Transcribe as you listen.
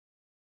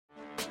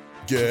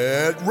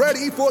Get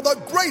ready for the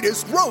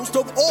greatest roast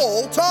of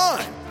all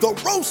time, the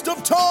Roast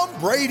of Tom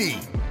Brady,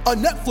 a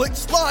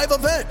Netflix live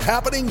event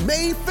happening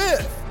May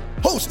 5th.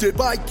 Hosted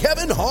by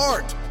Kevin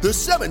Hart, the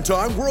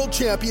 7-time world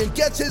champion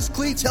gets his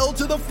cleats held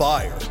to the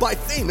fire by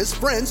famous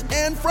friends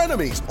and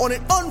frenemies on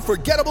an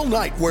unforgettable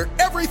night where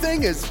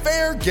everything is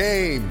fair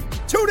game.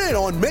 Tune in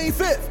on May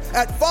 5th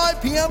at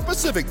 5 p.m.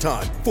 Pacific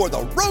time for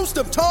the Roast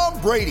of Tom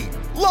Brady,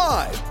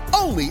 live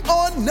only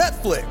on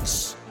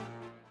Netflix.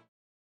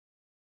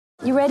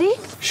 You ready?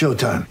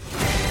 Showtime.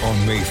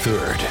 On May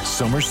 3rd,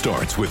 summer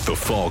starts with The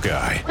Fall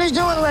Guy. Let's do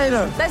it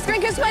later. Let's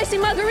drink a spicy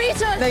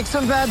margarita. Make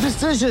some bad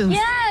decisions.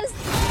 Yes!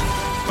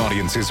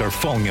 Audiences are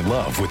falling in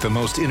love with the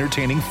most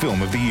entertaining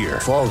film of the year.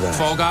 Fall Guy.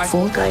 Fall Guy?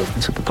 Fall Guy.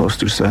 That's what the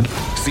poster said.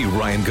 See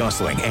Ryan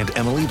Gosling and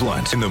Emily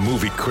Blunt in the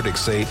movie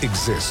critics say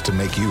exists to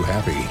make you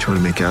happy. Trying to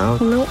make it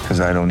out? Nope. Because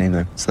I don't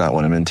either. It's not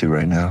what I'm into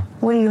right now.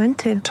 What are you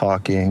into?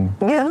 Talking.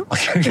 Yeah.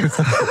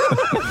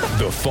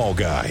 The Fall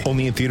Guy.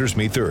 Only in theaters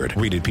May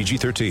 3rd. Rated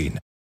PG-13.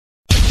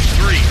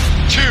 3,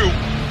 2,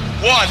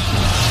 1.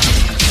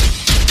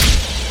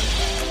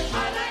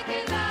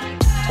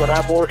 When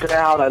I'm working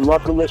out, I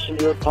love to listen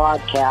to your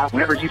podcast.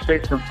 Whenever you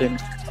say something,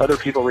 other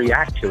people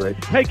react to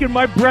it. Taking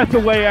my breath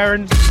away,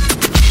 Aaron.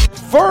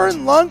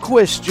 Vern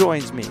Lundquist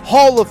joins me.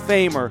 Hall of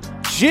Famer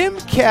Jim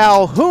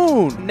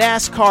Calhoun,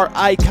 NASCAR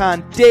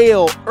icon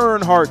Dale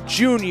Earnhardt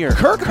Jr.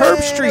 Kirk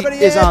Herbstreit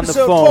is on the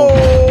phone.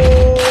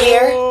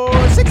 Here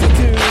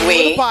 62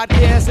 we the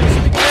podcast.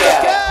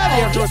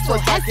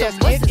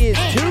 It is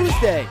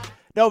Tuesday,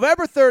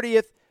 November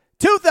 30th,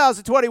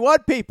 2021,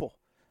 people.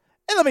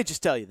 And let me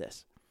just tell you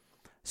this.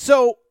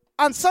 So,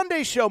 on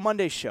Sunday's show,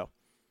 Monday's show,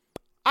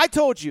 I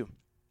told you,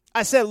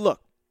 I said,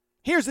 look,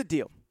 here's the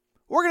deal.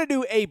 We're going to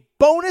do a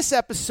bonus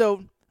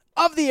episode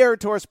of the Aaron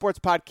Torres Sports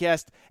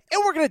Podcast,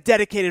 and we're going to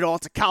dedicate it all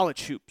to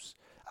college hoops.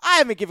 I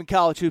haven't given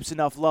college hoops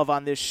enough love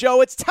on this show.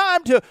 It's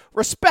time to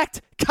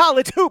respect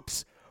college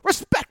hoops.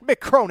 Respect Mick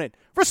Cronin.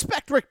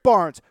 Respect Rick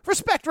Barnes.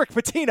 Respect Rick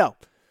Pitino.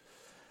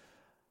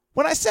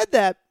 When I said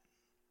that,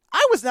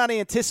 I was not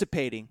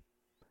anticipating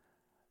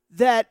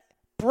that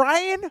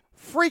Brian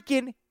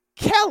freaking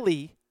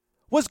Kelly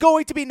was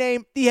going to be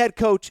named the head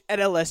coach at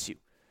LSU.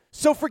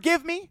 So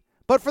forgive me,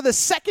 but for the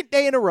second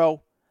day in a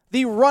row,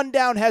 the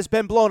rundown has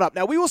been blown up.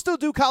 Now, we will still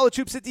do college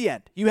hoops at the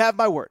end. You have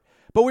my word.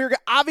 But we're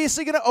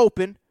obviously going to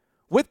open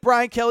with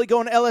Brian Kelly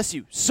going to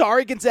LSU.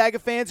 Sorry, Gonzaga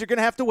fans, you're going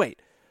to have to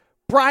wait.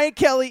 Brian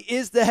Kelly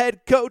is the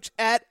head coach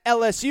at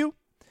LSU.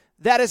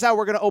 That is how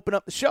we're going to open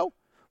up the show.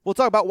 We'll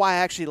talk about why I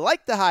actually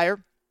like the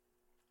hire,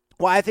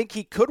 why I think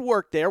he could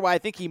work there, why I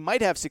think he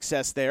might have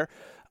success there.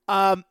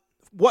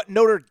 What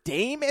Notre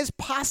Dame is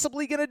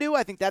possibly going to do.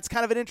 I think that's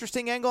kind of an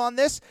interesting angle on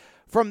this.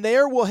 From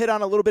there, we'll hit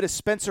on a little bit of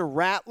Spencer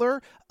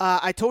Rattler.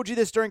 I told you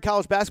this during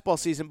college basketball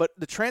season, but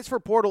the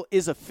transfer portal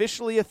is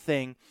officially a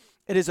thing.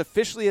 It is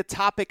officially a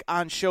topic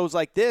on shows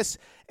like this.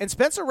 And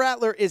Spencer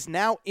Rattler is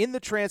now in the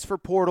transfer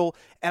portal.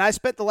 And I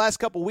spent the last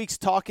couple weeks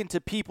talking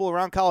to people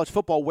around college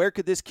football. Where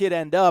could this kid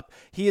end up?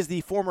 He is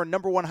the former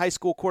 #1 high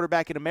school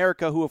quarterback in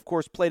America who, of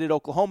course, played at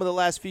Oklahoma the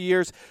last few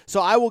years. So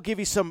I will give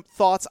you some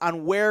thoughts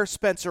on where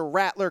Spencer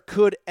Rattler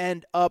could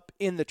end up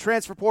in the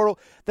transfer portal.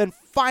 Then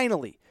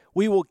finally,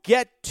 we will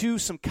get to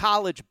some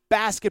college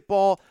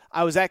basketball.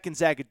 I was at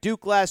Gonzaga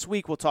Duke last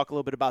week. We'll talk a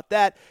little bit about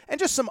that. And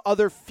just some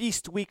other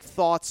Feast Week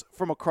thoughts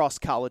from across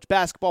college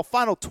basketball.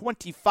 Final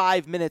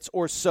 25 minutes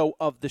or so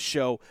of the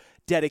show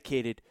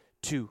dedicated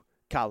to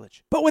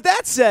college. But with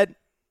that said,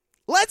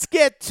 let's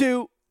get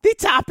to the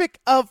topic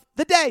of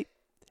the day.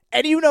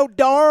 And you know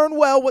darn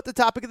well what the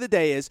topic of the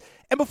day is.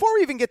 And before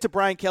we even get to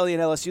Brian Kelly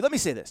and LSU, let me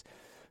say this.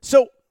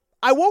 So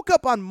I woke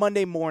up on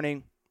Monday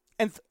morning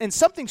and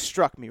something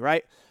struck me,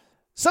 right?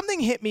 Something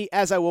hit me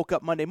as I woke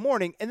up Monday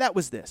morning, and that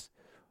was this.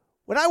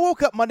 When I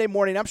woke up Monday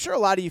morning, I'm sure a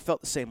lot of you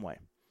felt the same way.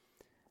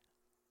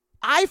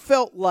 I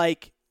felt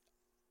like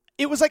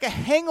it was like a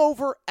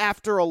hangover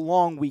after a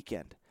long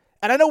weekend.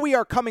 And I know we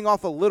are coming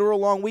off a literal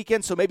long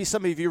weekend, so maybe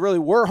some of you really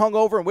were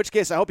hungover, in which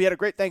case I hope you had a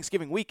great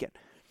Thanksgiving weekend.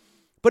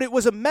 But it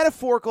was a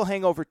metaphorical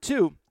hangover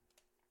too,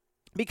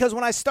 because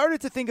when I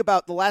started to think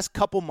about the last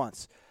couple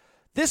months,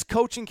 this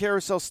coaching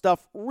carousel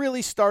stuff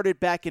really started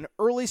back in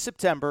early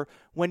September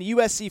when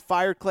USC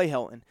fired Clay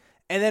Helton.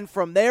 And then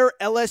from there,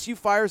 LSU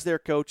fires their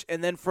coach.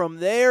 And then from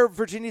there,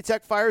 Virginia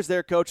Tech fires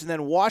their coach. And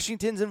then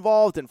Washington's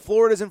involved and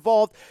Florida's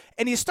involved.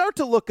 And you start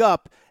to look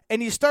up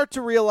and you start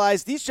to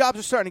realize these jobs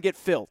are starting to get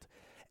filled.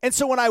 And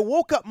so when I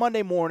woke up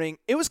Monday morning,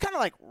 it was kind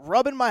of like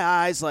rubbing my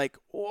eyes like,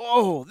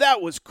 whoa,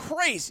 that was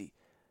crazy.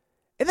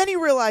 And then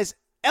you realize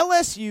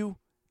LSU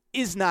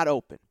is not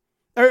open,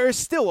 or is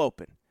still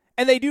open.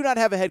 And they do not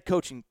have a head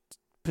coaching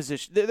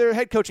position. Their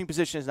head coaching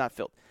position is not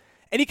filled.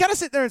 And you kind of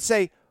sit there and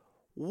say,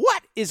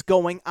 what is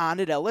going on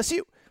at LSU?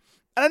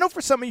 And I know for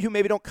some of you who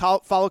maybe don't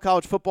follow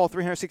college football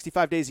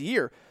 365 days a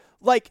year,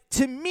 like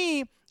to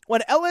me,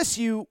 when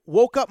LSU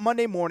woke up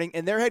Monday morning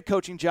and their head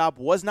coaching job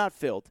was not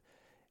filled,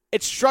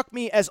 it struck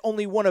me as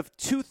only one of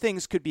two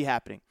things could be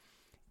happening.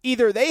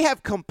 Either they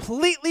have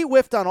completely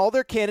whiffed on all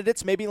their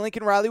candidates, maybe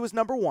Lincoln Riley was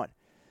number one,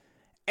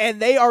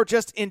 and they are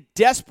just in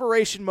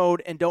desperation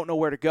mode and don't know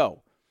where to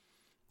go.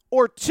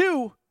 Or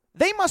 2,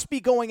 they must be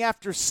going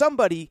after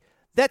somebody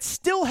that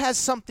still has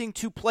something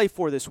to play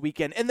for this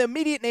weekend. And the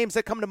immediate names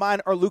that come to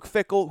mind are Luke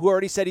Fickell, who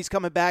already said he's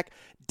coming back,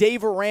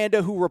 Dave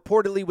Aranda, who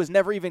reportedly was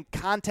never even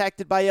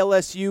contacted by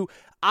LSU.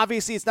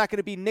 Obviously, it's not going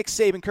to be Nick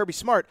Saban, Kirby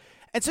Smart.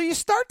 And so you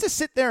start to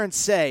sit there and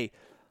say,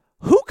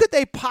 who could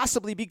they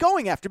possibly be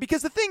going after?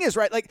 Because the thing is,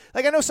 right, like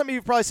I know some of you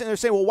are probably sitting there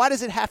saying, well, why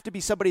does it have to be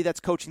somebody that's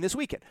coaching this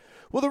weekend?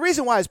 Well, the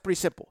reason why is pretty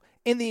simple.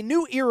 In the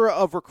new era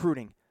of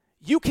recruiting,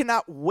 you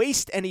cannot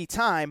waste any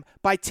time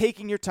by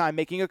taking your time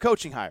making a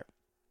coaching hire.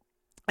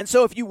 And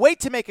so if you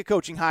wait to make a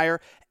coaching hire,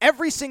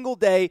 every single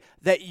day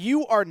that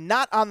you are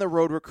not on the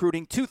road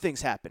recruiting, 2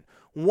 things happen.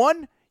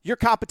 1, your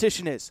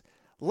competition is.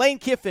 Lane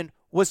Kiffin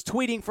was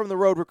tweeting from the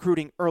road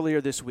recruiting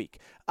earlier this week.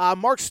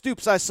 Mark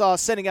Stoops, I saw,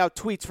 sending out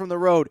tweets from the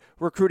road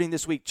recruiting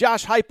this week.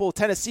 Josh Heupel,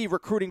 Tennessee,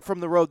 recruiting from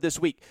the road this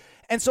week.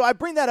 And so I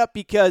bring that up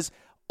because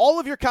all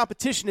of your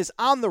competition is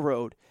on the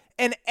road,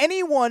 and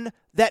anyone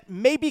that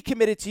may be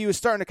committed to you is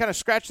starting to kind of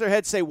scratch their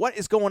head, say, what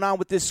is going on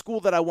with this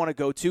school that I want to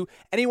go to?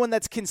 Anyone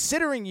that's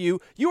considering you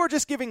are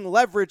just giving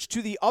leverage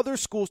to the other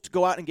schools to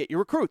go out and get your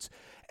recruits.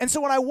 And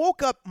so when I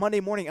woke up Monday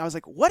morning, I was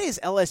like, what is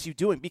LSU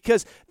doing?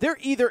 Because they're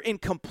either in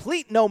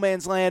complete no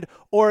man's land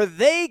or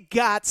they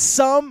got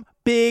some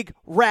big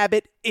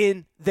rabbit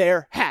in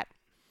their hat.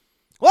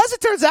 Well, as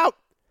it turns out,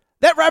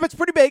 that rabbit's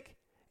pretty big,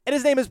 and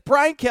his name is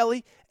Brian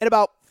Kelly. At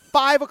about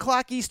 5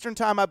 o'clock Eastern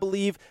time, I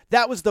believe,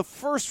 that was the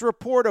first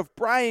report of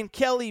Brian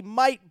Kelly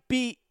might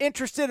be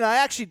interested, and I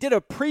actually did a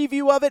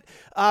preview of it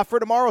for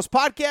tomorrow's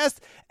podcast,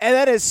 and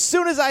then as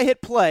soon as I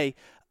hit play,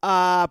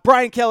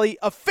 Brian Kelly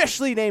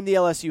officially named the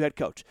LSU head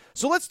coach.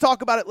 So let's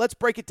talk about it. Let's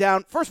break it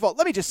down. First of all,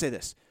 let me just say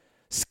this.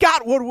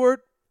 Scott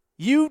Woodward,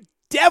 you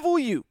devil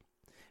you.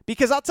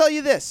 Because I'll tell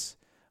you this.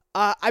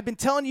 I've been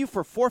telling you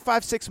for 4,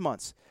 5, 6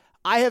 months,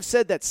 I have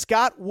said that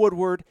Scott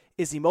Woodward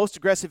is the most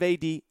aggressive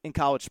AD in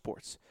college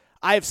sports.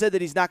 I have said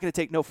that he's not going to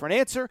take no for an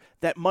answer,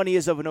 that money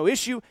is of no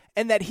issue,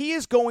 and that he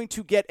is going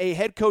to get a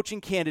head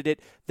coaching candidate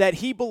that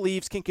he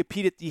believes can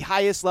compete at the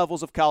highest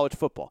levels of college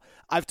football.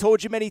 I've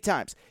told you many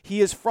times,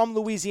 he is from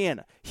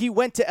Louisiana. He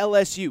went to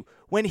LSU.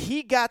 When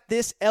he got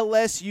this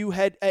LSU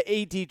head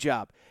AD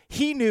job,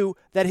 he knew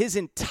that his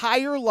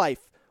entire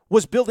life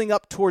was building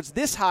up towards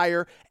this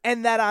hire,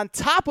 and that on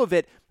top of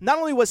it, not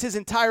only was his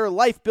entire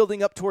life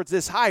building up towards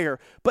this hire,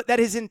 but that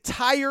his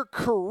entire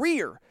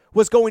career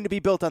was going to be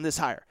built on this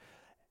hire.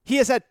 He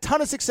has had a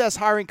ton of success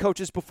hiring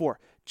coaches before.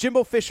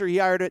 Jimbo Fisher, he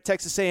hired at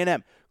Texas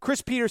A&M.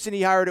 Chris Peterson,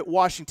 he hired at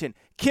Washington.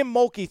 Kim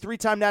Mulkey,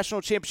 3-time national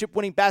championship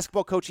winning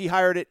basketball coach, he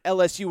hired at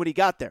LSU when he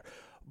got there.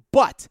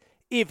 But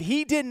if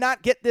he did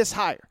not get this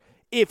hire,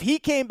 if he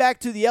came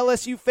back to the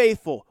LSU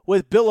faithful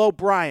with Bill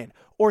O'Brien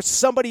or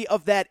somebody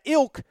of that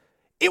ilk,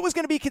 it was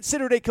going to be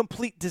considered a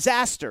complete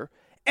disaster.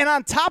 And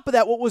on top of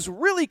that, what was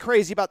really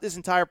crazy about this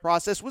entire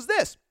process was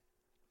this.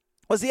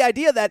 Was the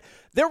idea that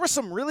there were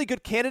some really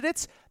good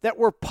candidates that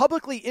were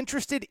publicly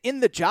interested in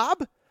the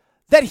job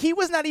that he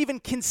was not even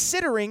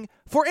considering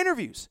for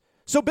interviews.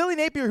 So Billy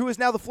Napier, who is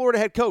now the Florida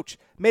head coach,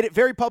 made it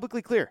very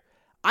publicly clear.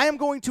 I am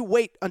going to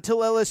wait until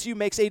LSU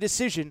makes a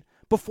decision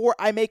before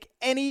I make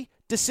any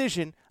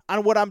decision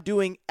on what I'm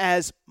doing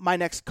as my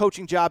next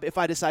coaching job if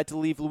I decide to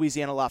leave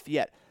Louisiana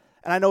Lafayette.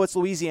 And I know it's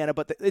Louisiana,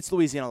 but it's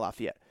Louisiana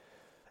Lafayette.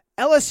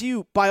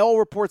 LSU, by all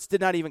reports,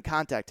 did not even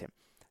contact him.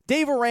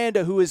 Dave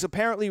Aranda, who is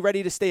apparently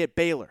ready to stay at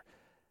Baylor.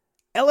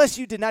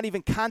 LSU did not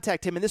even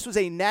contact him, and this was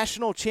a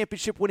national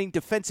championship-winning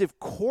defensive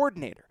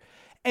coordinator.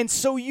 And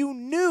so you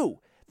knew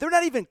they're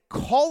not even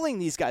calling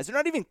these guys. They're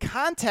not even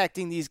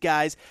contacting these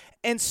guys.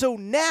 And so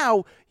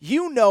now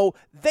you know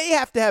they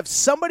have to have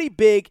somebody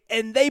big,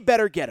 and they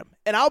better get him.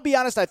 And I'll be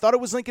honest, I thought it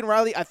was Lincoln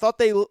Riley. I thought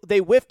they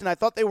whiffed, and I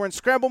thought they were in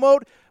scramble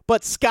mode.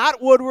 But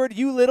Scott Woodward,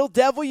 you little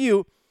devil,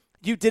 you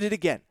did it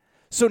again.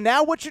 So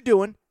now what you're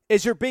doing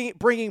is you're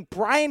bringing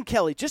Brian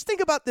Kelly. Just think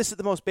about this at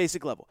the most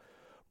basic level.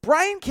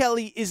 Brian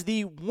Kelly is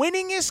the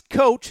winningest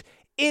coach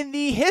in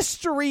the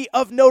history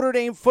of Notre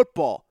Dame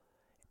football,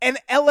 and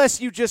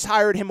LSU just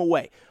hired him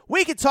away.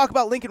 We could talk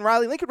about Lincoln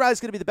Riley. Lincoln Riley is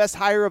going to be the best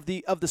hire of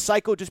the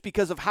cycle just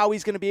because of how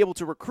he's going to be able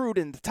to recruit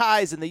and the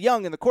ties and the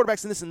young and the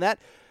quarterbacks and this and that.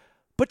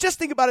 But just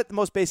think about it at the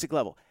most basic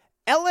level.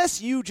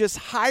 LSU just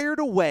hired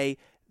away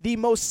the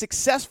most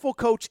successful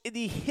coach in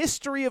the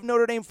history of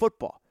Notre Dame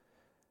football.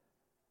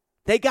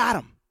 They got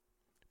him.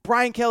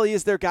 Brian Kelly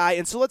is their guy,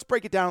 and so let's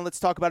break it down and let's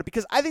talk about it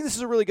because I think this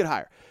is a really good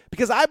hire.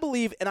 Because I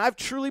believe, and I've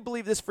truly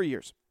believed this for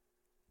years,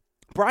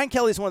 Brian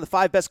Kelly is one of the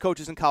 5 best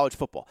coaches in college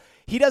football.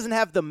 He doesn't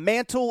have the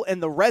mantle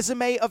and the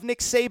resume of Nick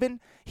Saban.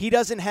 He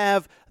doesn't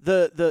have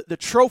the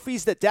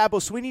trophies that Dabo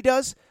Swinney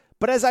does.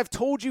 But as I've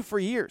told you for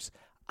years,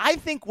 I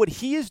think what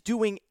he is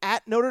doing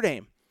at Notre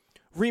Dame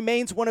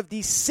remains one of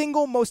the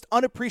single most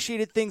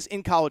unappreciated things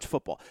in college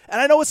football.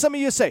 And I know what some of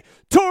you say,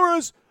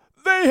 Torres,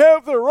 they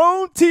have their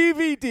own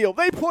TV deal.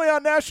 They play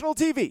on national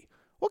TV.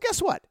 Well,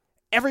 guess what?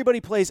 Everybody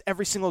plays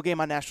every single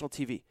game on national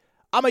TV.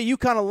 I'm a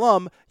UConn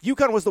alum.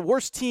 UConn was the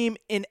worst team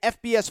in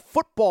FBS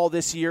football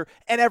this year,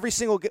 and every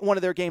single one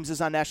of their games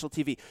is on national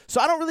TV. So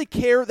I don't really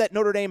care that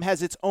Notre Dame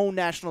has its own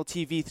national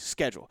TV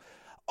schedule.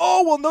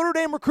 Oh, well, Notre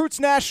Dame recruits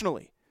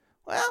nationally.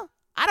 Well,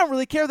 I don't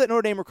really care that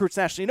Notre Dame recruits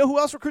nationally. You know who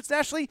else recruits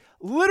nationally?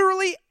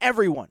 Literally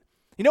everyone.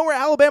 You know where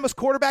Alabama's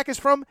quarterback is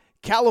from?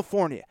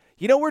 California.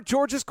 You know where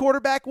Georgia's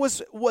quarterback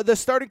was, the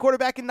starting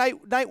quarterback in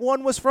night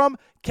one was from?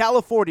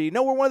 California. You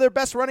know where one of their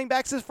best running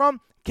backs is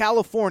from?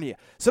 California.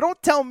 So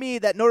don't tell me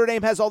that Notre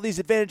Dame has all these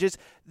advantages.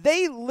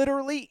 They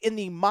literally, in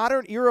the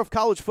modern era of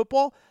college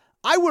football,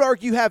 I would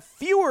argue have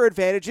fewer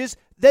advantages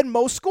than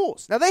most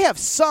schools. Now, they have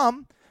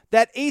some.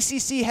 That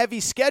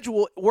ACC-heavy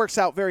schedule works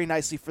out very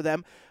nicely for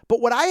them.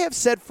 But what I have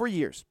said for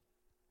years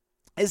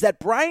is that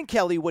Brian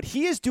Kelly, what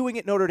he is doing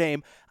at Notre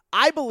Dame,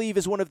 I believe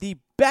is one of the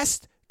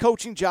best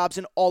coaching jobs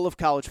in all of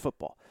college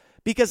football.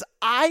 Because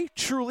I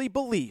truly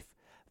believe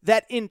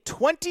that in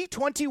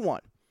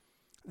 2021,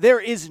 there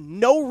is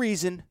no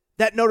reason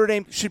that Notre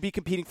Dame should be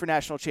competing for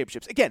national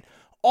championships. Again,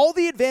 all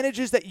the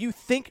advantages that you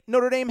think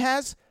Notre Dame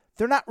has,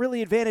 they're not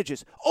really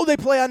advantages. Oh, they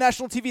play on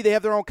national TV. They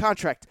have their own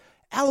contract.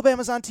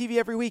 Alabama's on TV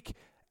every week.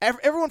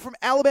 Everyone from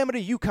Alabama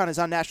to UConn is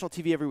on national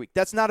TV every week.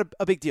 That's not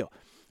a big deal.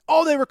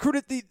 Oh, they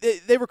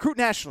recruit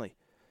nationally.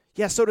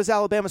 Yeah, so does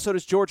Alabama, so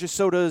does Georgia,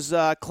 so does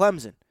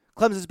Clemson.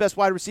 Clemson's best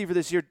wide receiver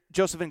this year,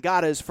 Joseph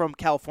Ngata, is from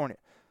California.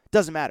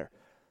 Doesn't matter.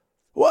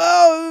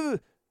 Well,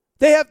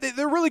 they're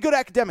really good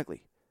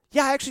academically.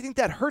 Yeah, I actually think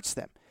that hurts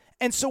them.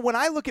 And so when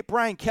I look at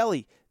Brian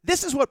Kelly,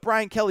 this is what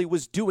Brian Kelly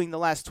was doing the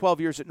last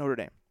 12 years at Notre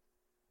Dame.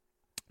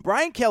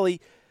 Brian Kelly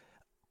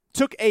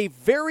took a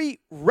very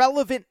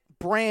relevant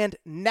brand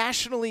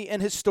nationally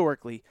and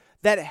historically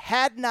that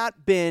had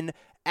not been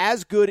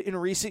as good in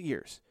recent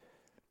years.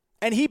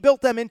 And he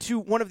built them into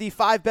one of the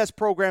 5 best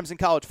programs in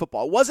college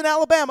football. It wasn't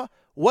Alabama,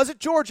 wasn't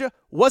Georgia,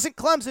 wasn't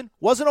Clemson,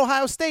 wasn't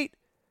Ohio State,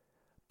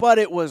 but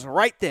it was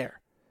right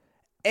there.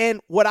 And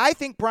what I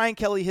think Brian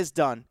Kelly has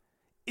done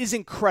is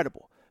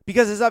incredible.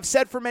 Because as I've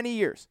said for many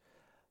years,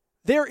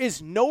 there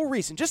is no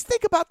reason, just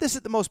think about this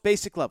at the most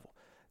basic level.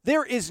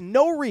 There is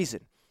no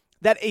reason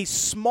that a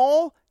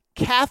small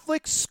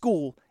Catholic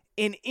school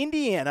in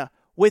Indiana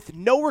with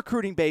no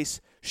recruiting base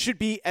should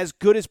be as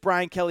good as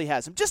Brian Kelly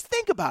has him. Just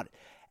think about it.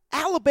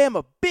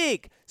 Alabama,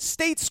 big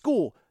state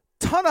school,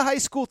 ton of high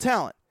school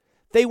talent.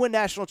 They win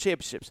national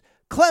championships.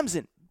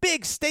 Clemson,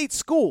 big state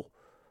school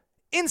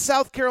in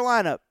South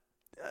Carolina,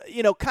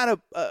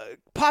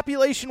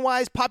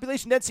 population-wise,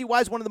 population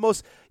density-wise, one of the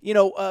most,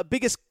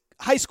 biggest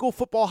high school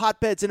football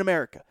hotbeds in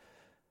America.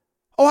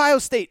 Ohio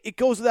State, it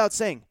goes without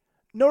saying.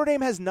 Notre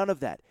Dame has none of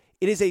that.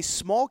 It is a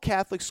small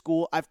Catholic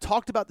school. I've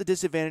talked about the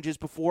disadvantages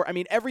before. I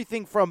mean,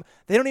 everything from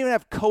they don't even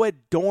have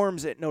co-ed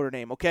dorms at Notre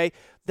Dame, okay?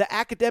 The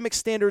academic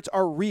standards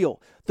are real.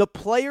 The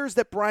players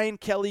that Brian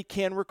Kelly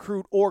can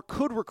recruit or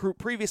could recruit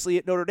previously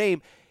at Notre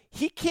Dame,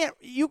 he can't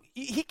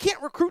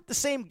recruit the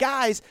same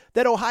guys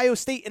that Ohio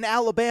State and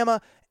Alabama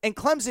and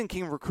Clemson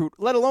can recruit,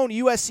 let alone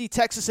USC,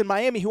 Texas, and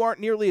Miami, who aren't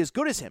nearly as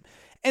good as him.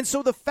 And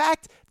so the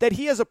fact that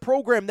he has a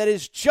program that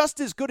is just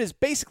as good as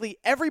basically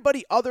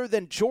everybody other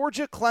than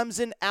Georgia,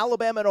 Clemson,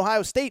 Alabama, and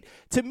Ohio State,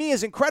 to me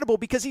is incredible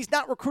because he's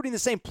not recruiting the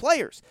same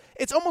players.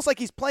 It's almost like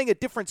he's playing a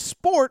different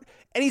sport,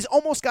 and he's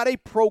almost got a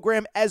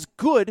program as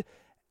good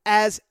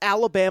as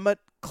Alabama,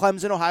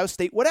 Clemson, Ohio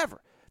State, whatever.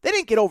 They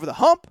didn't get over the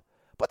hump,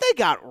 but they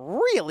got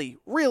really,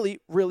 really,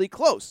 really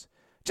close.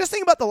 Just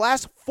think about the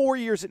last 4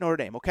 years at Notre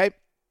Dame, okay?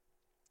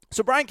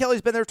 So Brian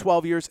Kelly's been there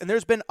 12 years, and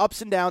there's been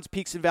ups and downs,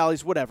 peaks and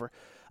valleys, whatever.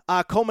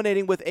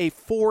 Culminating with a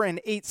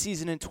 4-8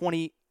 season in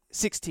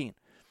 2016.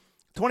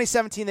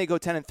 2017, they go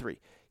 10-3.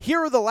 Here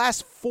are the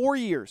last 4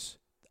 years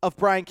of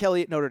Brian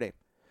Kelly at Notre Dame.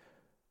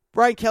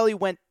 Brian Kelly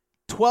went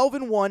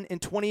 12-1 in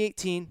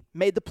 2018,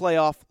 made the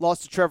playoff,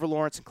 lost to Trevor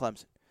Lawrence and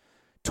Clemson.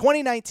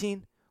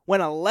 2019,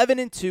 went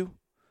 11-2.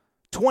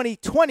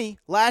 2020,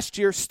 last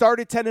year,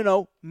 started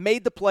 10-0,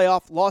 made the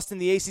playoff, lost in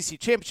the ACC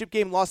championship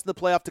game, lost in the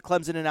playoff to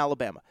Clemson and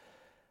Alabama.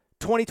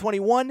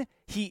 2021,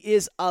 he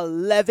is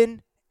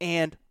 11-1.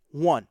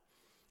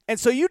 And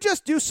so you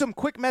just do some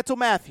quick mental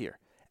math here.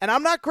 And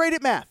I'm not great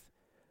at math.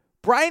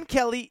 Brian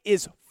Kelly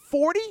is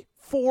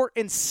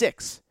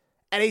 44-6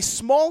 at a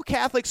small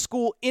Catholic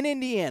school in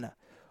Indiana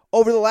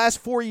over the last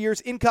 4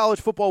 years in college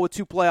football with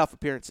 2 playoff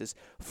appearances.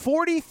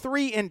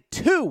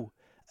 43-2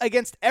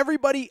 against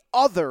everybody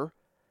other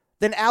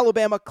than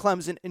Alabama,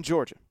 Clemson, and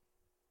Georgia.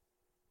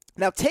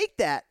 Now take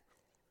that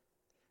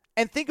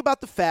and think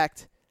about the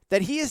fact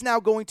that he is now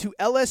going to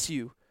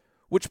LSU,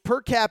 which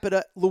per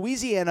capita,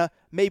 Louisiana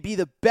may be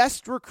the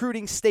best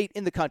recruiting state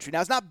in the country.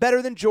 Now, it's not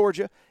better than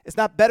Georgia. It's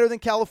not better than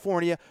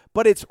California,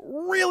 but it's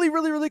really,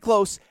 really, really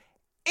close.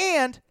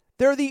 And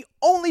they're the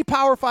only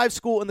Power 5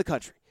 school in the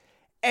country.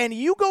 And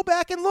you go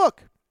back and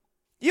look.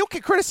 You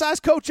can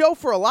criticize Coach O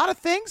for a lot of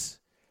things.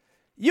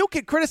 You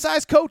can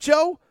criticize Coach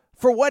O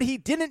for what he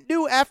didn't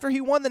do after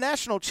he won the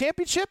national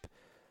championship.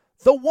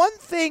 The one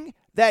thing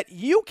that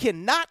you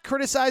cannot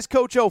criticize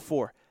Coach O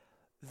for,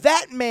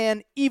 that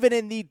man, even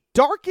in the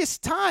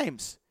darkest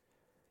times,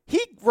 he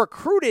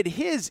recruited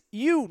his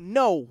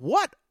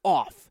you-know-what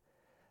off.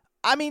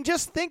 I mean,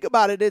 just think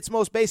about it at its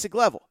most basic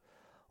level.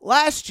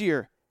 Last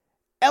year,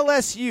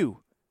 LSU,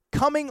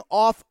 coming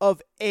off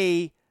of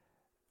a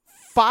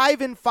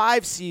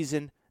 5-5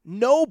 season,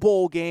 no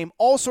bowl game,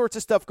 all sorts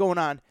of stuff going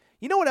on.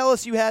 You know what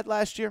LSU had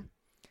last year?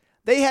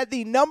 They had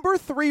the number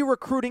 3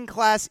 recruiting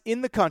class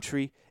in the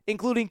country,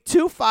 including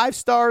 2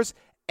 5-stars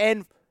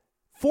and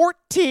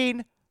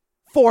 14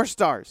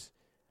 4-stars.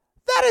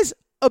 That is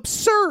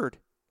absurd.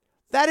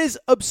 That is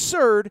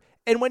absurd.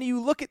 And when you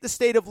look at the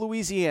state of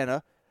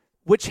Louisiana,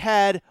 which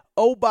had,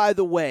 oh, by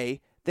the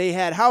way, they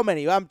had how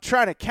many? I'm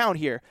trying to count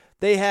here.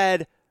 They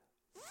had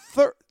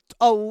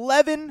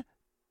 11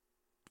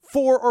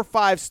 4 or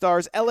 5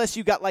 stars.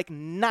 LSU got like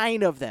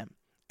 9 of them.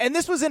 And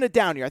this was in a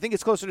down year. I think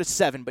it's closer to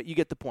 7, but you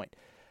get the point.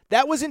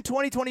 That was in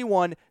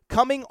 2021,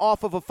 coming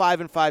off of a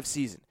 5-5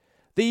 season.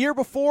 The year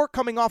before,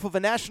 coming off of a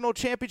national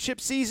championship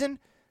season,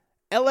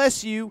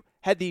 LSU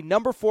had the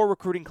number 4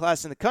 recruiting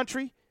class in the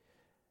country.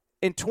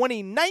 In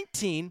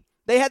 2019,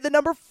 they had the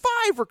number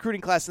 5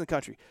 recruiting class in the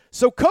country.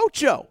 So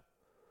Coach O,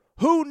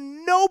 who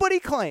nobody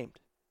claimed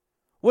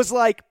was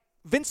like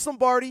Vince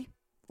Lombardi,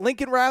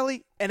 Lincoln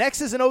Riley, an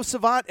X's and O's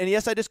savant, and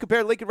yes, I just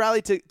compared Lincoln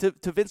Riley to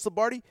Vince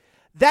Lombardi,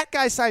 that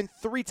guy signed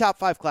 3 top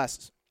 5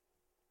 classes.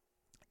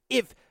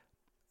 If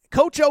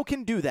Coach O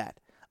can do that,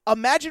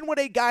 imagine what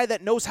a guy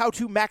that knows how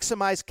to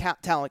maximize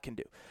talent can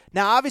do.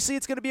 Now, obviously,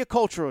 it's going to be a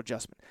cultural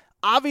adjustment.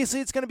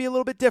 Obviously, it's going to be a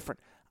little bit different.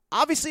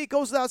 Obviously, it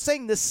goes without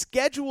saying the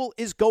schedule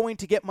is going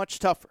to get much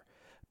tougher.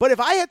 But if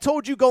I had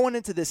told you going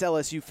into this,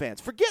 LSU fans,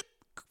 forget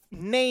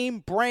name,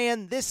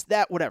 brand, this,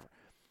 that, whatever.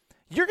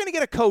 You're going to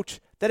get a coach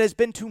that has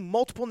been to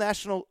multiple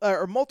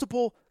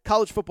multiple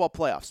college football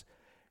playoffs.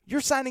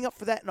 You're signing up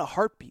for that in a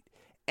heartbeat.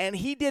 And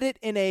he did it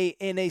in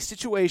a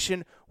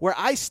situation where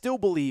I still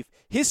believe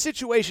his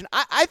situation,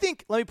 I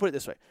think, let me put it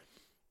this way.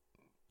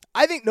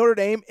 I think Notre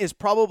Dame is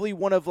probably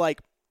one of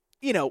it's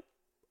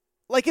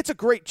a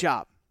great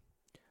job.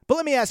 But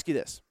let me ask you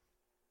this.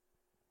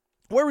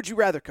 Where would you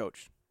rather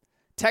coach?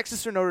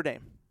 Texas or Notre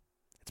Dame?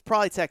 It's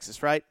probably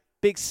Texas, right?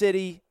 Big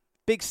city,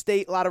 big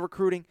state, a lot of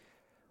recruiting.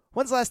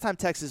 When's the last time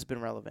Texas has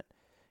been relevant?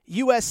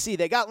 USC,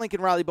 they got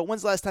Lincoln Riley, but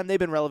when's the last time they've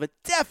been relevant?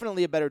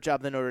 Definitely a better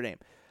job than Notre Dame.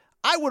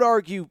 I would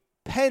argue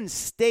Penn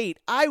State.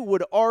 I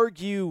would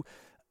argue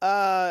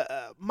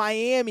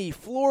Miami,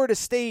 Florida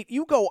State.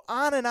 You go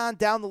on and on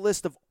down the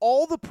list of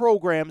all the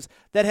programs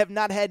that have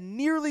not had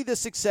nearly the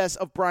success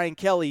of Brian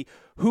Kelly,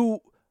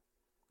 who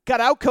got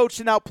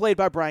outcoached and outplayed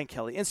by Brian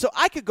Kelly. And so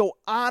I could go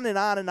on and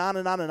on and on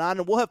and on and on,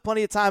 and we'll have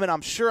plenty of time, and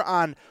I'm sure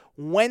on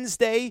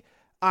Wednesday,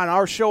 on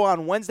our show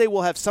on Wednesday,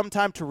 we'll have some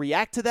time to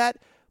react to that.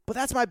 But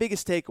that's my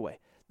biggest takeaway.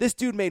 This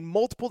dude made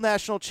multiple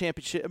national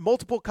championship,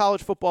 multiple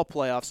college football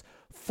playoffs,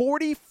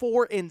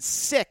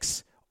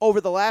 44-6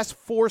 over the last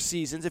 4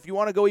 seasons. If you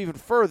want to go even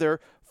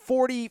further,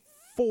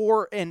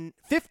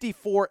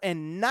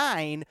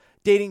 54-9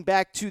 dating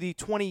back to the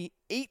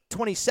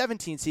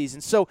 2017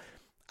 season. So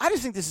I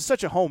just think this is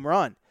such a home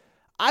run.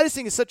 And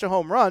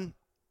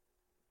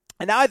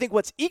now I think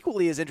what's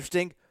equally as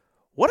interesting,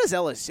 what does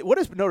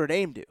Notre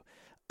Dame do?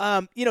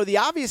 The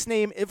obvious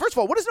name, first of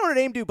all, what does Notre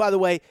Dame do, by the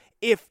way,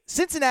 if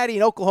Cincinnati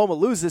and Oklahoma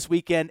lose this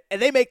weekend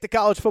and they make the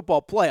college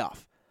football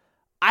playoff?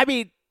 I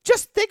mean,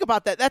 just think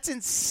about that. That's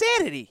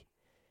insanity.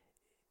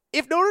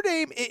 If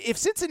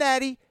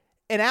Cincinnati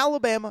and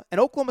Alabama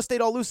and Oklahoma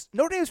State all lose,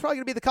 Notre Dame is probably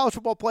going to be the college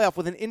football playoff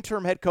with an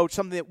interim head coach,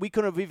 something that we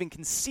couldn't have even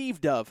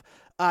conceived of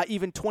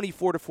even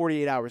 24 to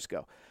 48 hours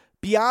ago.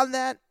 Beyond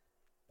that,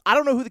 I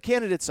don't know who the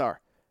candidates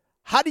are.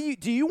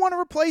 Do you want to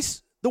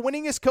replace the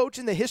winningest coach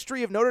in the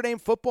history of Notre Dame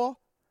football?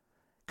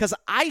 Because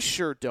I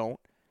sure don't.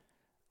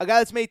 A guy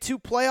that's made 2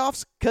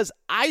 playoffs? Because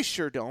I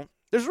sure don't.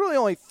 There's really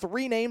only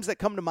 3 names that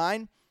come to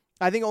mind.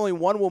 I think only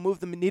one will move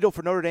the needle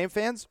for Notre Dame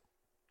fans.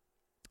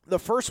 The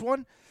first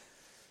one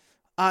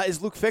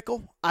is Luke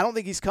Fickell. I don't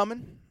think he's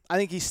coming. I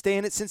think he's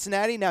staying at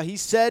Cincinnati. Now, he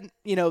said,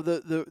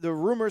 the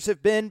rumors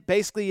have been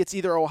basically it's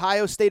either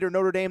Ohio State or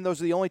Notre Dame.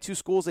 Those are the only 2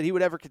 schools that he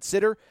would ever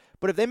consider.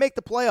 But if they make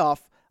the playoff,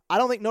 I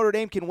don't think Notre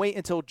Dame can wait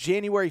until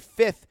January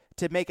 5th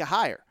to make a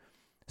hire.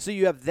 So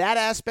you have that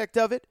aspect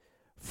of it.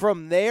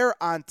 From there,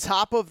 on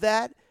top of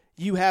that,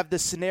 you have the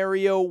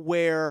scenario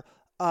where,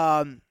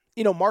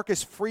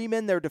 Marcus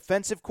Freeman, their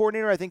defensive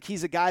coordinator, I think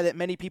he's a guy that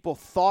many people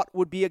thought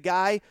would be a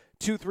guy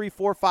 2, 3,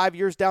 4, 5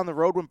 years down the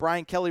road when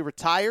Brian Kelly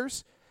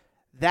retires.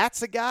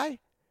 That's a guy.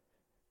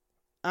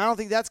 I don't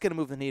think that's going to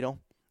move the needle.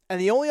 And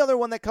the only other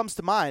one that comes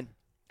to mind,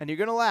 and you're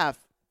going to laugh,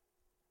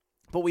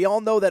 but we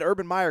all know that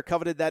Urban Meyer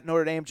coveted that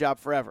Notre Dame job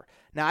forever.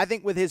 Now, I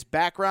think with his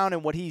background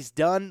and what he's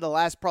done the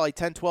last probably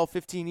 10, 12,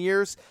 15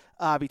 years,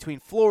 between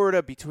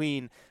Florida,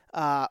 between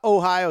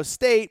Ohio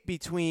State,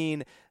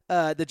 between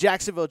the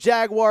Jacksonville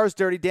Jaguars,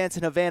 Dirty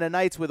Dancing Havana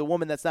Nights with a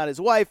woman that's not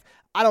his wife,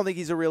 I don't think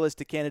he's a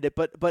realistic candidate.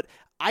 But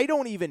I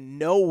don't even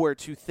know where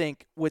to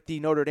think with the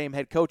Notre Dame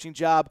head coaching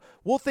job.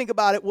 We'll think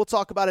about it. We'll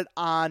talk about it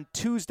on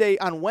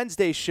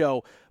Wednesday's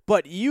show.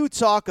 But you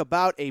talk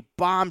about a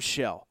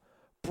bombshell.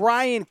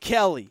 Brian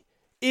Kelly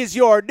is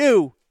your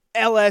new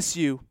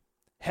LSU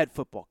head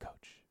football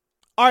coach.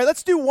 All right,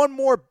 let's do one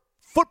more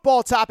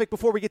football topic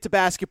before we get to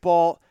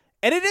basketball.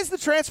 And it is the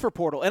transfer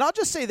portal. And I'll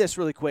just say this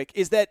really quick,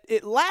 is that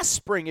last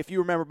spring, if you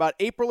remember, about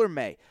April or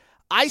May,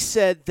 I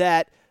said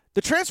that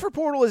the transfer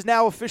portal is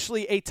now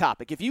officially a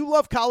topic. If you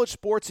love college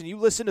sports and you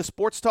listen to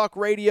Sports Talk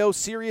Radio,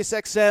 Sirius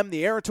XM,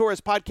 the Aaron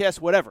Torres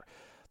podcast, whatever,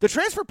 the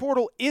transfer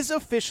portal is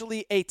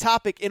officially a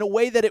topic in a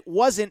way that it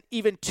wasn't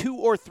even 2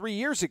 or 3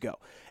 years ago.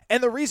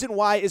 And the reason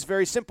why is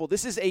very simple.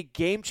 This is a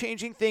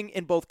game-changing thing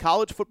in both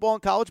college football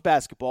and college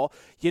basketball.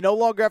 You no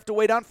longer have to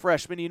wait on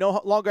freshmen. You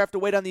no longer have to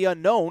wait on the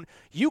unknown.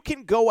 You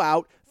can go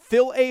out,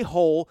 fill a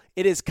hole.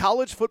 It is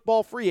college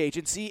football free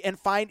agency and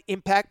find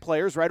impact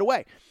players right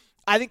away.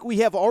 I think we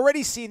have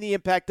already seen the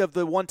impact of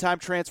the one-time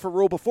transfer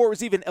rule before it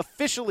was even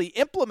officially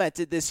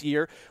implemented this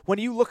year. When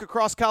you look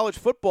across college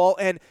football,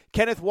 and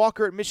Kenneth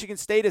Walker at Michigan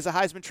State is a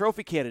Heisman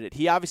Trophy candidate.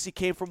 He obviously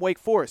came from Wake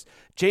Forest.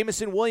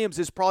 Jamison Williams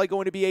is probably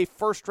going to be a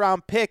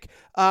first-round pick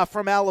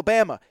from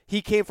Alabama.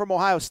 He came from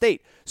Ohio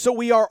State. So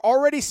we are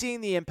already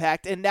seeing the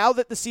impact, and now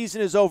that the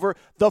season is over,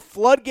 the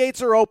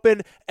floodgates are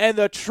open and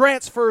the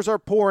transfers are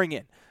pouring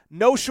in.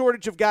 No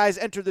shortage of guys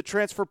enter the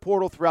transfer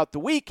portal throughout the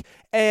week,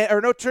 guys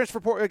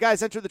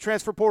enter the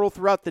transfer portal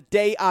throughout the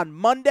day on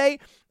Monday.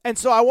 And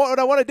so what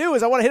I want to do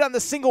is I want to hit on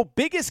the single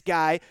biggest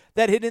guy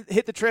that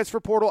hit the transfer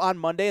portal on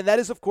Monday, and that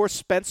is, of course,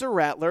 Spencer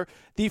Rattler,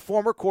 the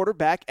former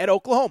quarterback at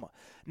Oklahoma.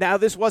 Now,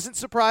 this wasn't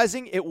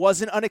surprising. It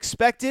wasn't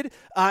unexpected.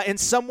 In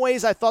some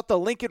ways, I thought the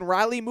Lincoln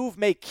Riley move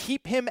may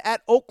keep him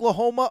at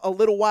Oklahoma a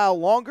little while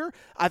longer.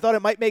 I thought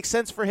it might make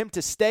sense for him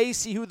to stay,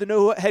 see who the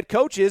new head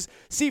coach is.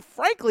 See,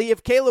 frankly,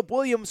 if Caleb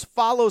Williams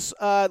follows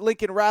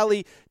Lincoln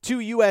Riley to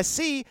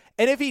USC,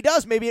 and if he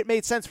does, maybe it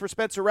made sense for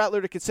Spencer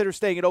Rattler to consider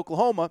staying at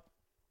Oklahoma.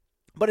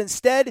 But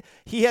instead,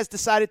 he has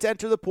decided to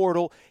enter the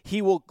portal.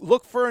 He will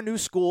look for a new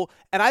school,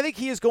 and I think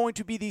he is going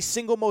to be the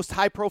single most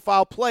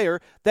high-profile player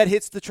that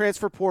hits the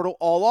transfer portal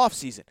all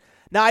offseason.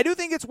 Now, I do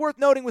think it's worth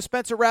noting with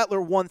Spencer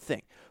Rattler one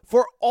thing.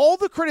 For all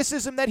the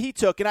criticism that he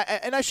took, and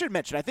I should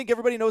mention, I think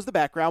everybody knows the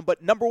background,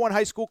 but number one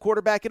high school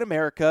quarterback in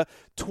America,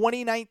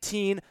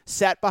 2019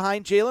 sat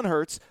behind Jalen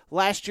Hurts,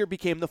 last year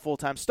became the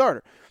full-time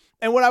starter.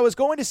 And what I was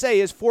going to say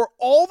is, for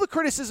all the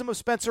criticism of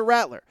Spencer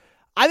Rattler,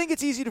 I think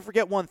it's easy to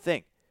forget one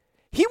thing.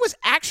 He was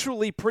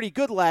actually pretty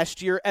good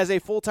last year as a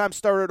full-time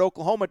starter at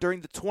Oklahoma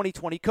during the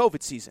 2020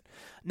 COVID season.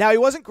 Now, he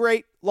wasn't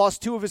great,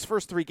 lost 2 of his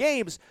first 3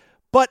 games,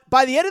 but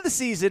by the end of the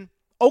season,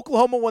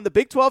 Oklahoma won the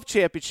Big 12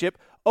 championship,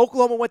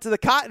 Oklahoma went to the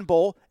Cotton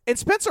Bowl, and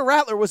Spencer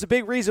Rattler was a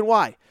big reason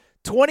why.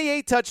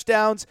 28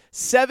 touchdowns,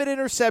 7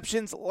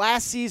 interceptions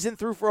last season,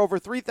 threw for over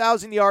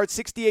 3,000 yards,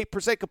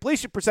 68%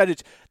 completion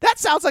percentage. That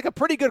sounds like a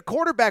pretty good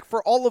quarterback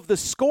for all of the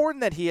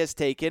scorn that he has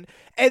taken.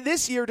 And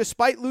this year,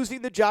 despite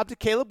losing the job to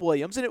Caleb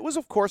Williams, and it was,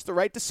 of course, the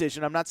right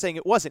decision, I'm not saying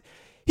it wasn't,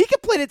 he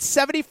completed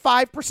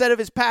 75% of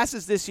his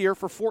passes this year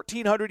for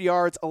 1,400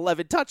 yards,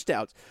 11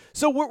 touchdowns.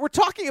 So we're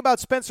talking about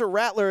Spencer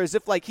Rattler as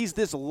if like he's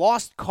this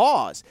lost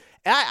cause.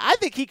 I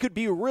think he could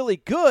be really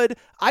good.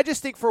 I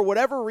just think for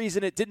whatever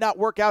reason it did not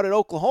work out at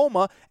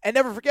Oklahoma. And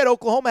never forget,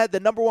 Oklahoma had the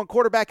number one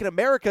quarterback in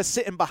America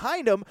sitting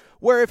behind him,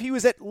 where if he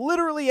was at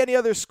literally any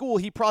other school,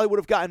 he probably would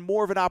have gotten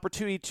more of an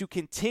opportunity to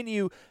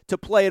continue to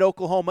play at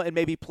Oklahoma and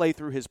maybe play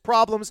through his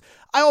problems.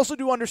 I also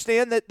do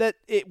understand that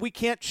we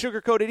can't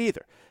sugarcoat it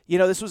either. You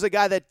know, this was a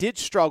guy that did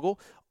struggle.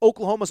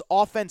 Oklahoma's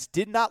offense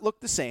did not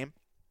look the same.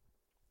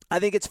 I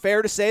think it's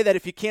fair to say that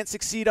if you can't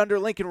succeed under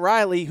Lincoln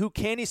Riley, who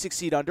can he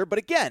succeed under? But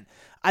again,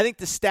 I think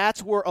the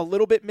stats were a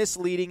little bit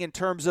misleading in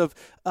terms of,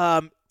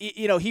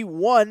 he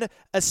won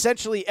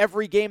essentially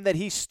every game that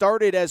he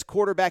started as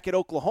quarterback at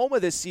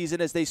Oklahoma this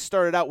season as they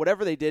started out,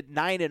 whatever they did,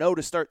 9-0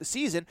 to start the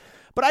season.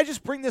 But I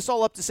just bring this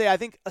all up to say I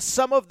think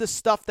some of the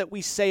stuff that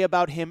we say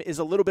about him is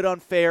a little bit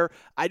unfair.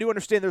 I do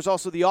understand there's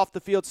also the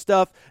off-the-field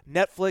stuff.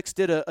 Netflix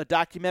did a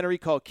documentary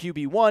called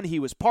QB1. He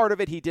was part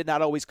of it. He did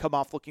not always come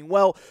off looking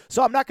well.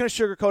 So I'm not going to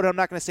sugarcoat it. I'm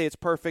not going to say it's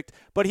perfect.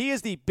 But he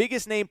is the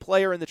biggest name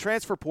player in the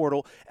transfer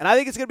portal, and I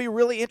think it's going to be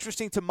really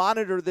interesting to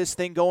monitor this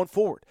thing going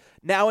forward.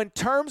 Now, in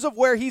terms of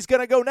where he's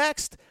going to go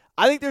next,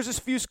 I think there's a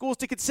few schools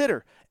to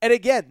consider. And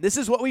again, this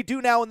is what we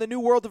do now in the new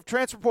world of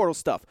transfer portal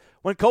stuff.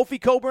 When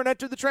Kofi Coburn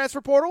entered the transfer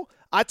portal,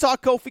 I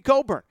talk Kofi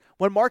Coburn.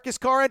 When Marcus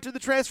Carr entered the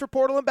transfer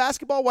portal in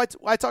basketball,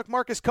 I talk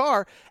Marcus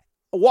Carr,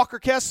 Walker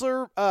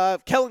Kessler,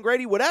 Kellen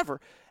Grady,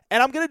 whatever.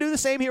 And I'm going to do the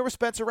same here with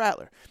Spencer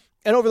Rattler.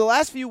 And over the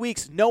last few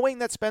weeks, knowing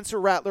that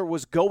Spencer Rattler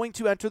was going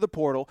to enter the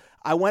portal,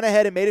 I went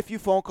ahead and made a few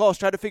phone calls,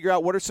 tried to figure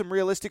out what are some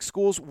realistic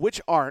schools,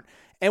 which aren't.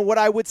 And what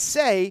I would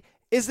say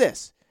is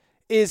this,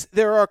 is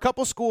there are a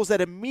couple schools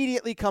that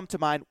immediately come to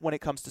mind when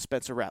it comes to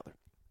Spencer Rattler.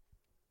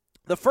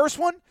 The first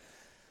one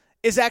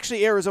is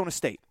actually Arizona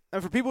State.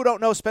 And for people who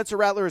don't know, Spencer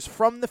Rattler is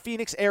from the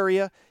Phoenix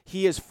area.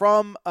 He is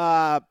from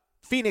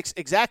Phoenix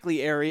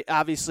exactly area,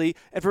 obviously.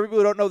 And for people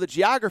who don't know the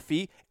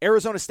geography,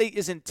 Arizona State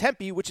is in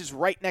Tempe, which is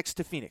right next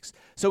to Phoenix.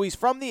 So he's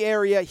from the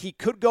area. He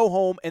could go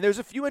home, and there's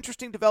a few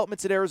interesting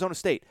developments at Arizona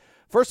State.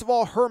 First of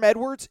all, Herm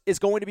Edwards is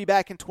going to be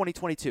back in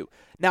 2022.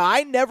 Now,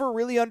 I never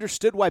really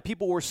understood why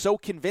people were so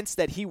convinced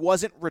that he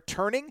wasn't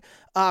returning.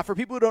 For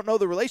people who don't know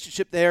the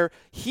relationship there,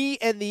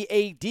 he and the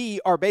AD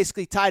are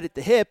basically tied at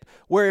the hip,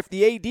 where if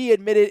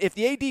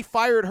the AD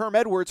fired Herm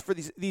Edwards for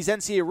these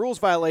NCAA rules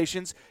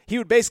violations, he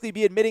would basically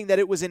be admitting that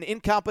it was an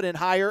incompetent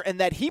hire and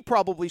that he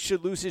probably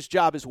should lose his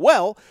job as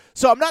well.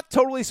 So I'm not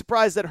totally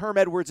surprised that Herm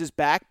Edwards is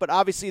back, but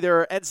obviously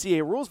there are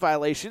NCAA rules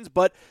violations.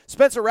 But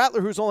Spencer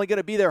Rattler, who's only going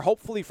to be there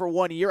hopefully for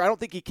 1 year, I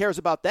don't think he cares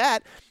about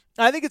that.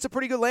 I think it's a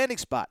pretty good landing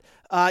spot.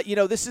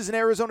 This is an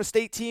Arizona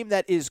State team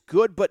that is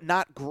good but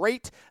not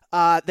great.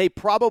 They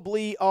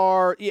probably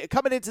are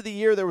coming into the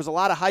year. There was a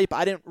lot of hype.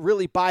 I didn't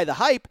really buy the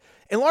hype,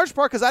 in large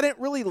part because I didn't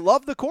really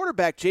love the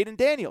quarterback, Jaden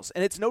Daniels.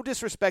 And it's no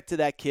disrespect to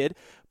that kid,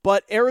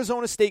 but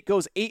Arizona State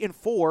goes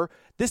 8-4.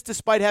 This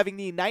despite having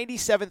the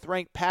 97th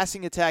ranked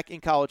passing attack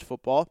in college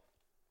football.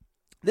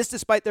 This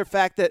despite their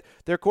fact that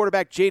their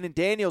quarterback, Jaden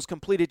Daniels,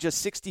 completed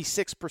just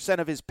 66%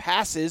 of his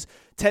passes,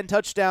 10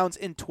 touchdowns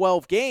in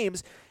 12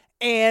 games.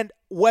 And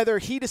whether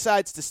he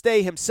decides to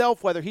stay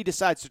himself, whether he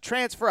decides to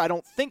transfer, I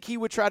don't think he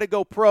would try to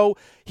go pro.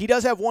 He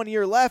does have 1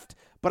 year left,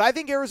 but I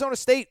think Arizona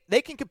State,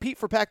 they can compete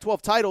for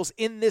Pac-12 titles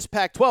in this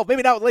Pac-12.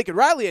 Maybe not with Lincoln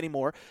Riley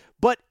anymore,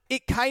 but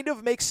it kind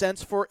of makes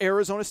sense for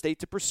Arizona State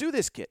to pursue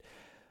this kid.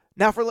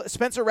 Now, for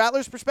Spencer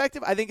Rattler's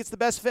perspective, I think it's the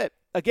best fit.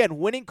 Again,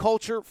 winning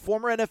culture,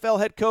 former NFL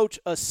head coach,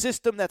 a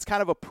system that's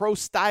kind of a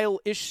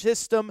pro-style-ish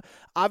system.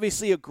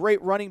 Obviously, a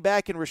great running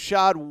back in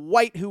Rachaad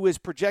White, who is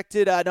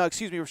projected.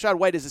 Rachaad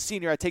White is a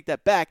senior. I take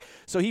that back.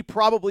 So he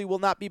probably will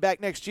not be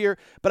back next year.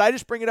 But I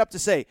just bring it up to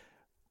say,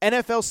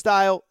 NFL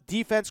style,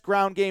 defense,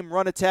 ground game,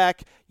 run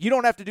attack. You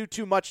don't have to do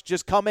too much.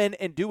 Just come in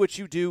and do what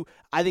you do.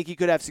 I think he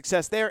could have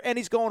success there, and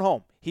he's going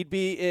home. He'd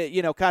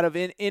be, kind of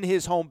in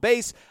his home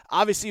base.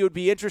 Obviously, it would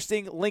be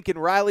interesting. Lincoln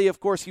Riley,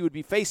 of course, he would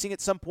be facing at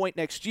some point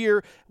next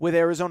year with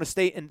Arizona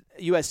State and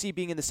USC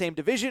being in the same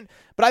division.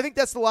 But I think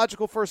that's the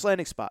logical first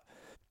landing spot.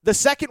 The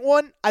second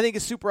one, I think,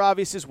 is super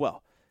obvious as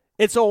well.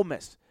 It's Ole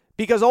Miss.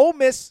 Because Ole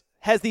Miss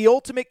has the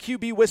ultimate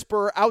QB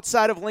whisperer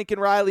outside of Lincoln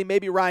Riley,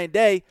 maybe Ryan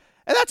Day,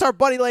 and that's our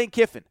buddy Lane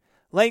Kiffin.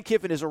 Lane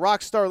Kiffin is a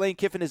rock star. Lane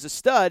Kiffin is a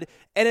stud.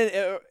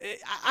 And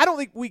I don't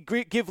think we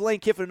give Lane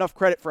Kiffin enough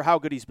credit for how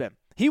good he's been.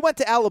 He went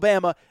to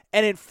Alabama,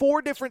 and in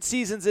 4 different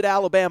seasons at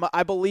Alabama,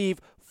 I believe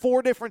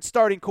 4 different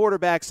starting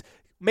quarterbacks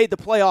made the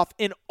playoff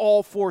in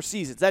all 4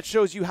 seasons. That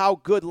shows you how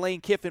good Lane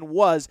Kiffin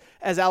was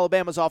as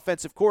Alabama's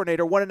offensive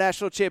coordinator. Won a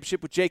national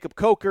championship with Jacob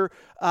Coker,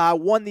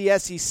 won the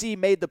SEC,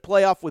 made the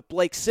playoff with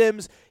Blake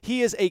Sims.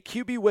 He is a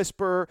QB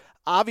whisperer.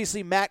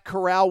 Obviously, Matt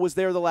Corral was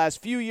there the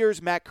last few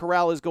years. Matt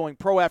Corral is going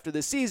pro after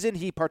this season.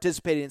 He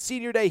participated in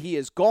Senior Day. He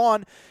is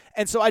gone.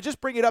 And so I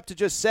just bring it up to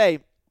just say,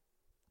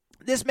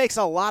 this makes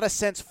a lot of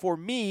sense for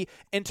me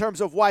in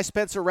terms of why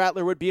Spencer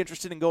Rattler would be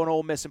interested in going to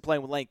Ole Miss and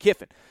playing with Lane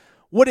Kiffin.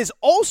 What is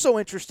also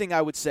interesting,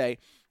 I would say,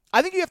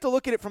 I think you have to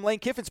look at it from Lane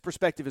Kiffin's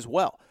perspective as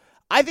well.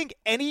 I think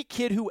any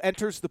kid who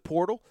enters the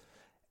portal,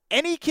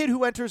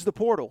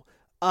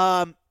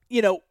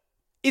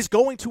 is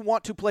going to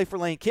want to play for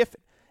Lane Kiffin.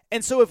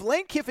 And so if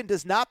Lane Kiffin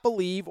does not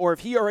believe, or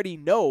if he already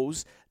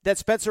knows that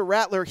Spencer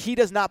Rattler, he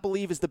does not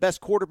believe is the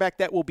best quarterback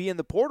that will be in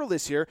the portal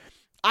this year,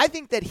 I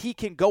think that he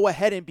can go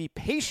ahead and be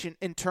patient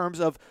in terms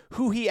of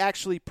who he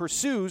actually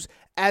pursues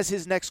as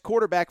his next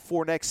quarterback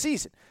for next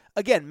season.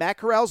 Again, Matt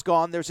Corral's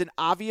gone. There's an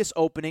obvious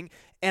opening.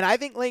 And I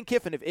think Lane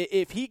Kiffin,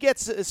 if he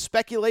gets a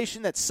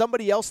speculation that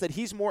somebody else that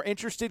he's more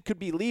interested could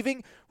be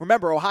leaving,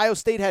 remember, Ohio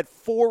State had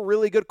 4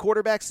 really good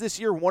quarterbacks this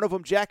year. One of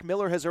them, Jack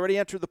Miller, has already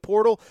entered the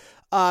portal.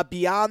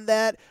 Beyond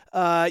that,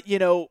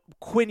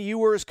 Quinn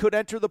Ewers could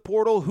enter the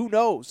portal. Who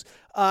knows?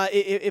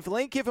 If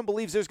Lane Kiffin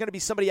believes there's going to be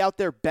somebody out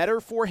there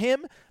better for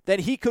him,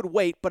 then he could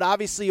wait. But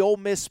obviously, Ole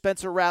Miss,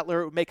 Spencer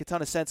Rattler would make a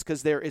ton of sense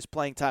because there is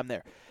playing time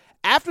there.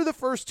 After the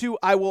first 2,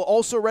 I will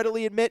also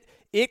readily admit,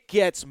 it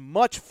gets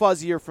much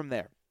fuzzier from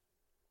there.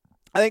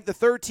 I think the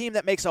third team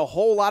that makes a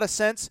whole lot of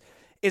sense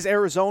is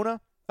Arizona.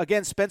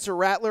 Again, Spencer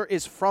Rattler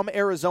is from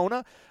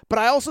Arizona, but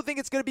I also think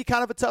it's going to be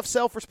kind of a tough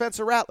sell for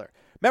Spencer Rattler.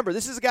 Remember,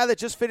 this is a guy that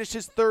just finished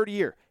his 3rd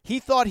year. He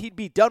thought he'd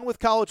be done with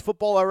college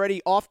football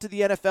already, off to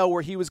the NFL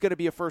where he was going to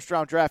be a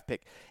first-round draft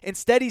pick.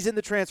 Instead, he's in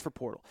the transfer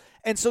portal.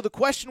 And so the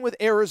question with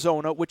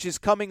Arizona, which is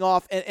coming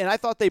off, and I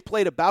thought they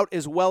played about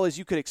as well as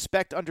you could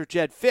expect under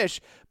Jedd Fisch,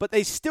 but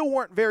they still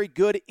weren't very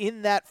good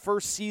in that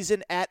first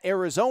season at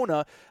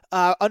Arizona.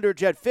 Under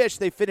Jedd Fisch,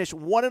 they finished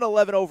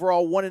 1-11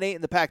 overall, 1-8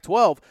 in the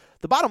Pac-12.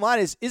 The bottom line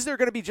is there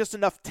going to be just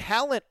enough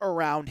talent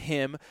around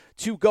him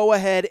to go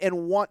ahead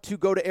and want to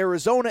go to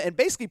Arizona and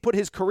basically put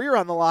his career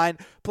on the line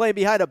playing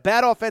behind a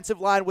bad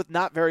offensive line with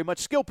not very much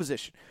skill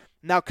position?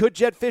 Now, could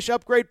Jedd Fisch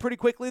upgrade pretty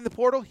quickly in the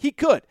portal? He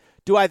could.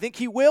 Do I think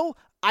he will?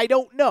 I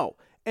don't know.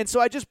 And so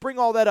I just bring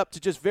all that up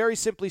to just very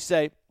simply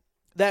say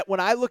that when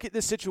I look at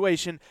this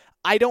situation,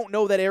 I don't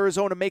know that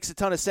Arizona makes a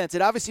ton of sense.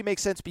 It obviously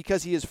makes sense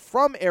because he is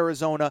from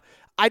Arizona.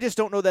 I just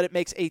don't know that it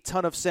makes a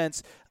ton of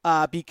sense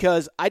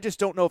because I just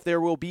don't know if there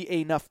will be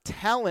enough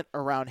talent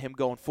around him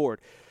going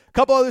forward. A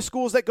couple other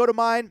schools that go to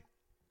mind.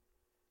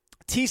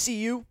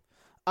 TCU.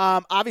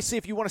 Obviously,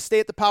 if you want to stay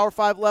at the Power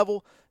 5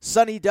 level,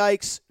 Sonny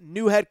Dykes,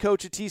 new head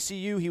coach at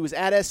TCU. He was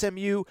at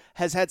SMU,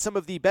 has had some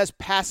of the best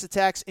pass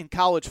attacks in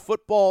college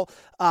football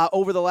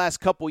over the last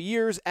couple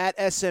years at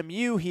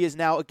SMU. He is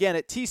now, again,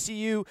 at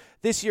TCU.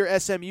 This year,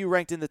 SMU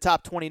ranked in the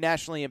top 20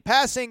 nationally in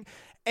passing.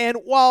 And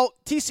while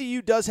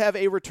TCU does have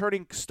a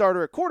returning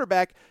starter at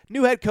quarterback,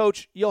 new head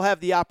coach, you'll have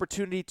the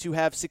opportunity to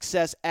have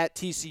success at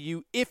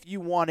TCU if you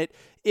want it,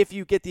 if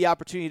you get the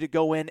opportunity to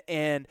go in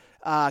and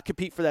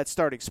compete for that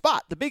starting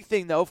spot. The big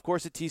thing, though, of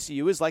course, at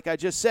TCU is, like I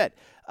just said,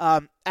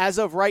 as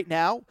of right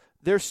now,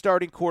 their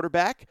starting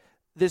quarterback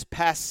this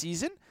past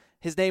season,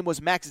 his name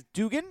was Max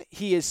Duggan.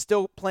 He is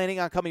still planning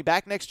on coming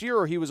back next year,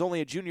 or he was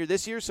only a junior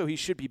this year, so he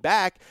should be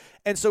back.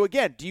 And so,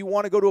 again, do you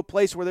want to go to a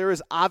place where there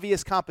is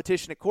obvious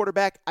competition at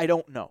quarterback? I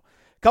don't know.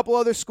 A couple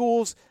other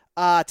schools,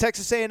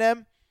 Texas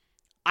A&M.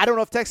 I don't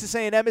know if Texas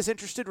A&M is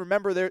interested.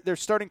 Remember, their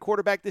starting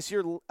quarterback this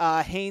year,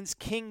 Haynes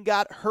King,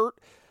 got hurt.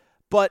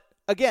 But,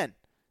 again,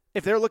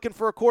 if they're looking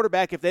for a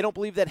quarterback, if they don't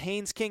believe that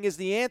Haynes King is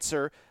the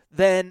answer,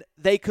 then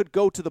they could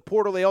go to the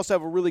portal. They also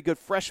have a really good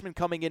freshman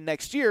coming in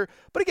next year.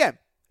 But, again,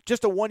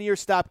 just a one-year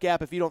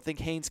stopgap if you don't think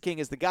Haynes King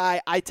is the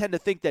guy. I tend to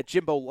think that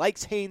Jimbo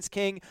likes Haynes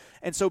King,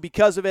 and so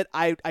because of it,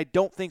 I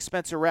don't think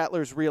Spencer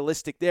Rattler is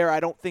realistic there.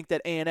 I don't think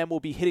that A&M will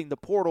be hitting the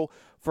portal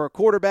for a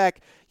quarterback.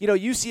 You know,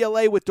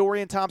 UCLA with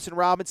Dorian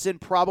Thompson-Robinson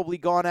probably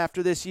gone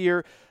after this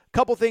year.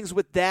 Couple things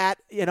with that.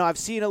 You know, I've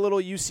seen a little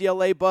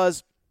UCLA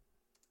buzz.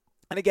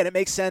 And again, it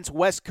makes sense.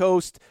 West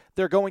Coast,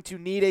 they're going to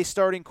need a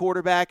starting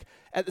quarterback.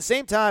 At the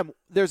same time,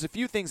 there's a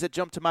few things that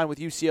jump to mind with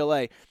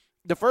UCLA.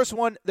 The first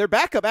one, their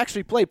backup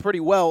actually played pretty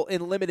well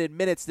in limited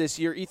minutes this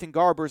year. Ethan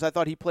Garbers, I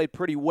thought he played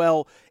pretty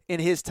well in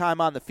his time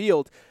on the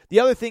field.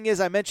 The other thing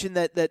is I mentioned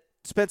that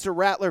Spencer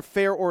Rattler,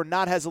 fair or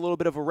not, has a little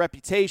bit of a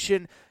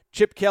reputation.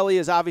 Chip Kelly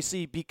has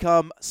obviously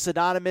become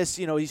synonymous.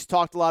 You know, he's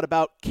talked a lot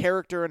about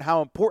character and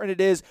how important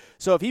it is.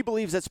 So if he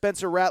believes that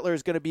Spencer Rattler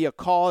is going to be a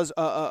cause,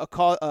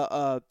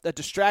 a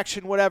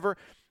distraction, whatever,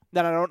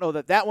 then I don't know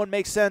that one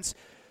makes sense.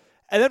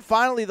 And then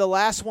finally, the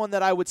last one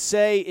that I would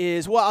say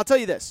is, well, I'll tell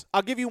you this.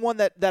 I'll give you one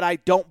that I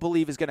don't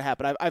believe is going to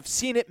happen. I've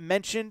seen it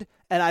mentioned,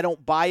 and I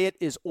don't buy it,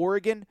 is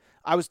Oregon.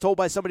 I was told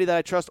by somebody that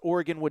I trust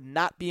Oregon would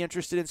not be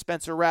interested in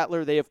Spencer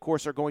Rattler. They, of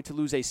course, are going to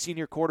lose a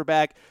senior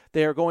quarterback.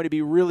 They are going to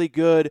be really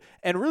good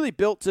and really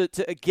built to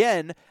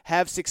again,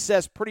 have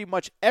success pretty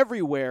much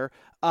everywhere.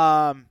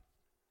 They're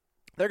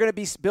going to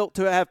be built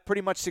to have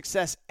pretty much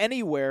success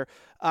anywhere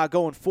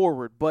going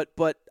forward. But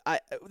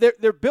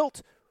they're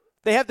built.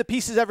 They have the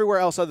pieces everywhere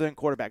else other than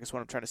quarterback is what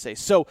I'm trying to say.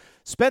 So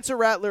Spencer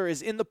Rattler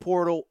is in the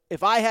portal.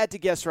 If I had to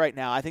guess right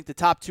now, I think the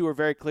top two are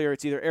very clear.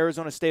 It's either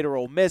Arizona State or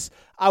Ole Miss.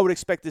 I would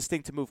expect this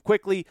thing to move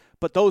quickly,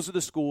 but those are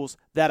the schools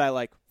that I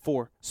like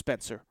for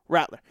Spencer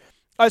Rattler.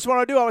 I just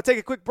want to I want to take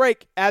a quick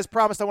break. As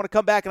promised, I want to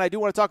come back, and I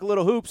do want to talk a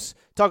little hoops,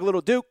 talk a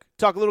little Duke,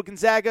 talk a little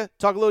Gonzaga,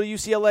 talk a little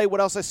UCLA,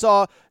 what else I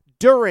saw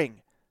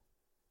during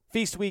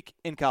Feast Week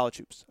in college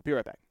hoops. I'll be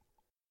right back.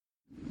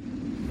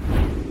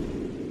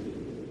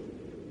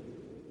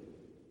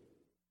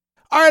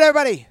 All right,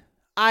 everybody,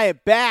 I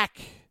am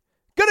back.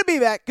 Good to be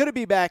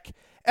back.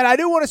 And I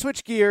do want to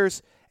switch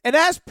gears. And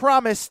as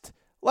promised,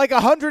 like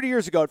 100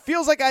 years ago, it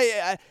feels like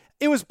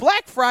it was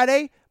Black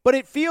Friday, but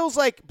it feels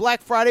like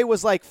Black Friday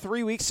was like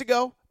 3 weeks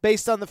ago,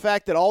 based on the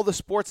fact that all the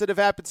sports that have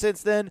happened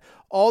since then,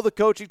 all the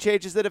coaching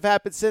changes that have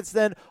happened since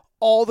then,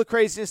 all the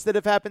craziness that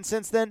have happened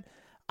since then.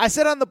 I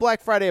said on the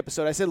Black Friday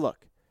episode, I said, look,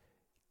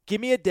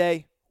 give me a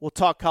day. We'll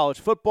talk college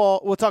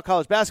football. We'll talk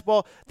college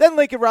basketball. Then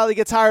Lincoln Riley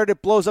gets hired.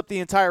 It blows up the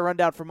entire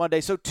rundown for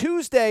Monday. So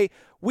Tuesday,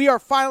 we are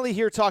finally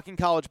here talking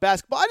college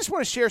basketball. I just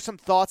want to share some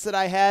thoughts that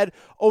I had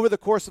over the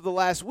course of the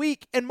last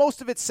week, and most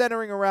of it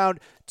centering around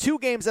two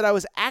games that I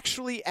was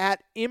actually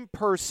at in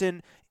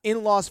person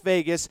in Las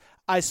Vegas.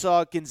 I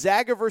saw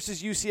Gonzaga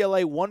versus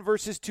UCLA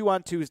 1-2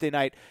 on Tuesday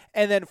night.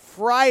 And then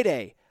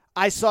Friday,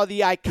 I saw the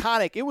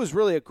iconic, it was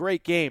really a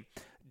great game,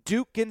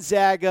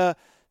 Duke-Gonzaga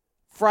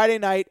Friday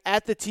night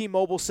at the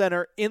T-Mobile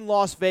Center in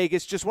Las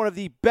Vegas. Just one of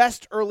the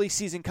best early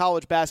season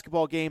college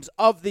basketball games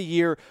of the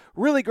year.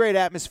 Really great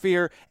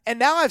atmosphere. And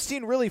now I've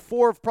seen really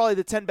 4 of probably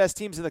the 10 best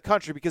teams in the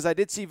country, because I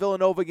did see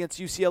Villanova against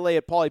UCLA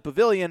at Pauley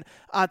Pavilion.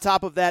 On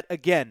top of that,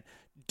 again,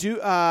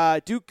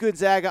 Duke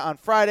Gonzaga on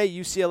Friday,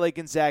 UCLA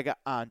Gonzaga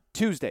on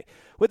Tuesday.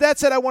 With that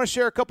said, I want to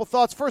share a couple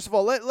thoughts. First of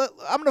all, I'm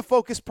going to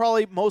focus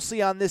probably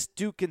mostly on this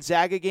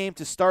Duke-Gonzaga game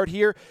to start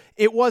here.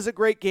 It was a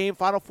great game,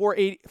 final score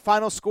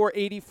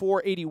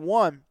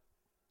 84-81.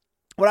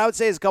 What I would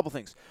say is a couple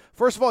things.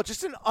 First of all,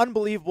 just an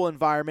unbelievable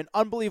environment,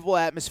 unbelievable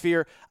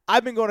atmosphere.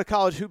 I've been going to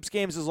college hoops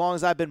games as long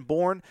as I've been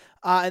born,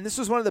 and this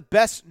was one of the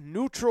best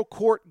neutral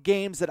court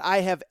games that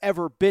I have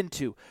ever been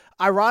to.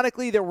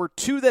 Ironically, there were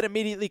 2 that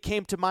immediately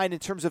came to mind in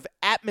terms of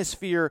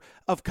atmosphere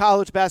of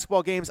college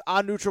basketball games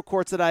on neutral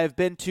courts that I have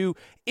been to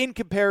in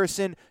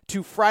comparison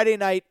to Friday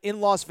night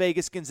in Las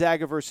Vegas,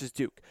 Gonzaga versus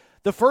Duke.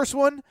 The first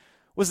one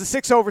was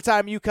the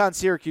 6-overtime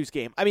UConn-Syracuse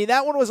game. I mean,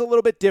 that one was a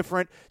little bit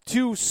different.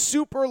 2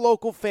 super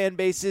local fan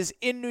bases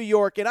in New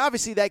York, and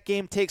obviously that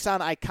game takes on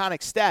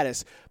iconic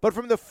status. But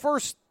from the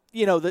first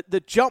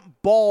the jump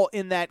ball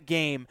in that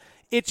game.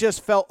 It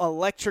just felt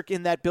electric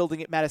in that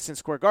building at Madison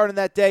Square Garden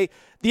that day.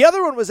 The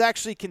other one was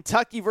actually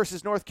Kentucky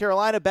versus North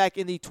Carolina back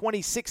in the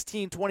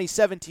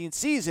 2016-2017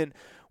 season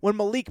when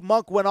Malik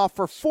Monk went off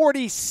for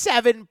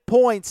 47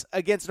 points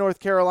against North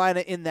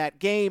Carolina in that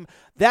game.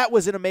 That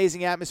was an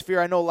amazing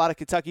atmosphere. I know a lot of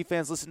Kentucky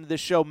fans listen to this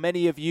show.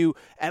 Many of you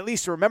at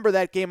least remember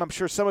that game. I'm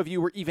sure some of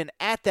you were even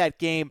at that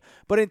game.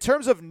 But in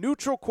terms of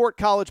neutral court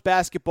college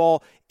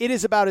basketball, it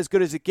is about as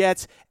good as it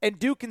gets. And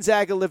Duke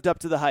Gonzaga lived up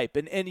to the hype.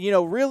 And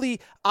really,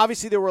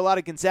 obviously there were a lot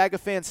of Gonzaga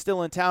fans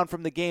still in town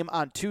from the game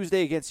on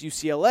Tuesday against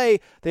UCLA.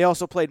 They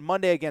also played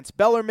Monday against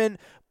Bellarmine.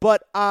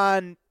 But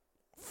on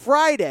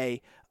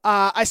Friday,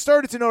 I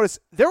started to notice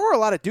there were a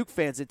lot of Duke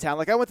fans in town.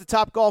 Like, I went to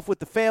Topgolf with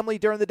the family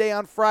during the day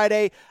on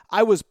Friday.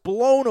 I was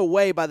blown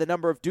away by the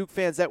number of Duke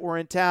fans that were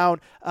in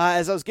town.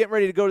 As I was getting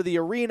ready to go to the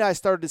arena, I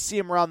started to see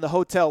them around the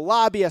hotel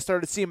lobby. I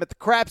started to see them at the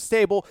craps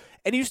table.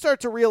 And you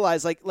start to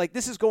realize, like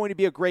this is going to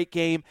be a great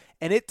game,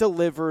 and it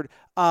delivered.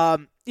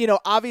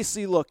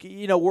 Obviously, look,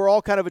 we're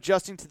all kind of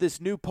adjusting to this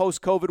new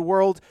post-COVID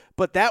world,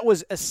 but that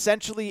was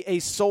essentially a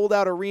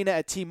sold-out arena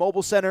at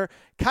T-Mobile Center.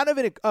 Kind of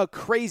a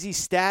crazy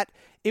stat.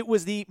 It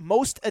was the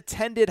most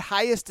attended,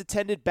 highest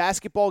attended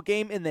basketball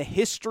game in the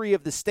history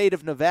of the state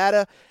of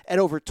Nevada at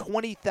over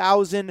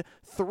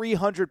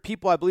 20,300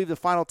 people. I believe the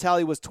final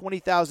tally was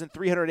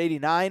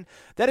 20,389.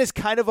 That is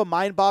kind of a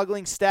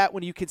mind-boggling stat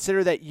when you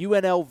consider that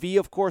UNLV,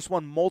 of course,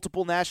 won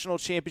multiple national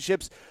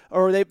championships,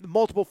 or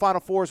multiple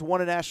Final Fours,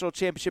 won a national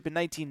championship in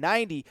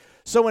 1990.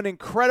 So an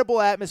incredible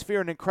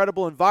atmosphere, an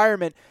incredible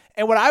environment,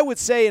 and what I would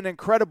say an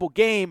incredible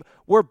game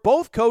where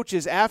both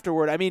coaches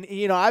afterward,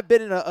 I've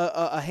been in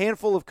a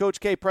handful of Coach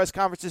K press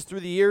conferences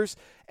through the years,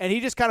 and he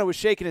just kind of was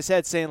shaking his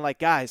head saying, like,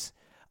 guys,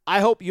 I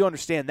hope you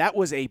understand that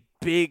was a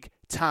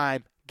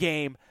big-time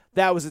game.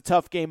 That was a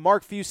tough game.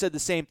 Mark Few said the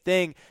same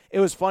thing. It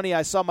was funny.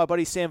 I saw my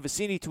buddy Sam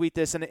Vecini tweet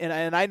this,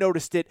 and I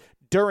noticed it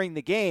during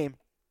the game.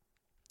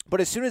 But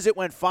as soon as it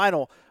went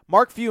final,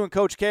 Mark Few and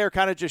Coach K are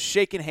kind of just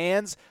shaking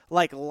hands,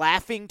 like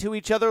laughing to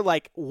each other,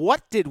 like,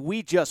 what did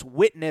we just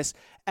witness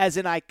as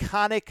an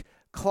iconic,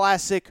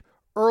 classic,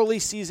 early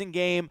season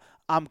game?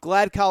 I'm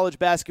glad college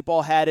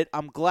basketball had it.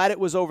 I'm glad it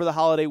was over the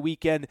holiday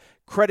weekend.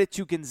 Credit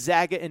to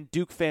Gonzaga and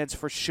Duke fans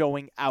for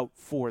showing out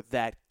for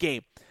that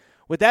game.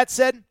 With that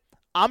said,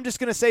 I'm just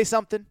going to say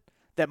something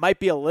that might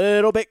be a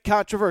little bit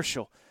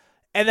controversial,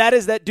 and that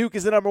is that Duke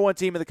is the number one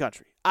team in the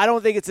country. I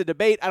don't think it's a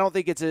debate. I don't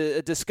think it's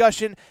a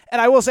discussion.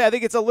 And I will say I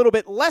think it's a little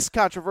bit less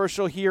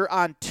controversial here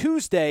on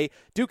Tuesday.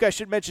 Duke, I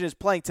should mention, is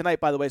playing tonight,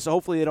 by the way, so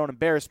hopefully they don't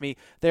embarrass me.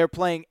 They're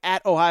playing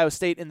at Ohio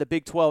State in the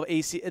Big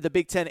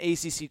 10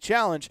 ACC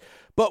Challenge.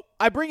 But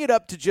I bring it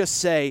up to just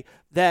say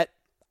that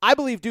I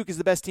believe Duke is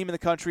the best team in the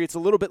country. It's a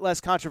little bit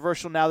less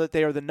controversial now that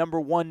they are the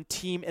number one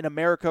team in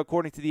America,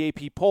 according to the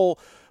AP poll.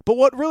 But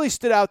what really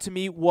stood out to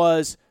me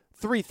was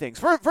three things.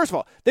 First of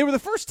all, they were the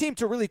first team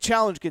to really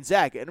challenge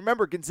Gonzaga. And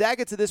remember,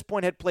 Gonzaga to this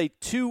point had played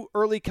 2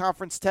 early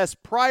conference tests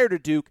prior to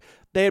Duke.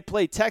 They had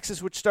played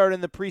Texas, which started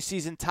in the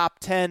preseason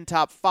top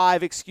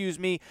 5,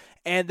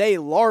 and they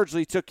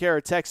largely took care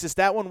of Texas.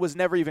 That one was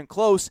never even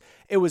close.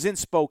 It was in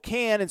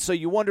Spokane, and so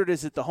you wondered,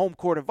 is it the home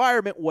court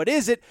environment? What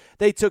is it?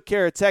 They took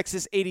care of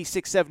Texas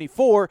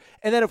 86-74,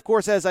 and then, of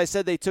course, as I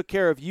said, they took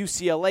care of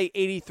UCLA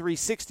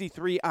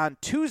 83-63 on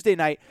Tuesday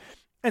night.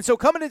 And so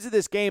coming into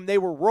this game, they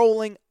were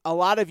rolling. A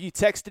lot of you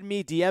texted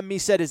me, DM'd me,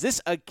 said, is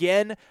this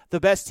again the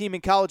best team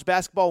in college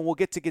basketball? And we'll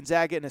get to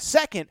Gonzaga in a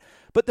second.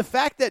 But the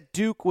fact that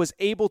Duke was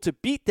able to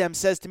beat them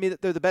says to me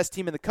that they're the best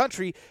team in the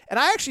country. And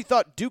I actually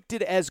thought Duke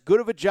did as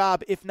good of a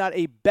job, if not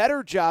a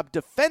better job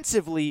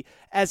defensively,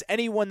 as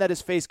anyone that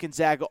has faced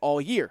Gonzaga all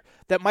year.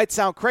 That might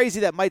sound crazy.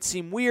 That might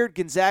seem weird.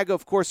 Gonzaga,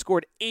 of course,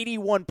 scored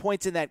 81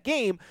 points in that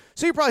game.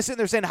 So you're probably sitting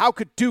there saying, how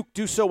could Duke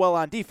do so well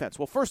on defense?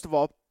 Well, first of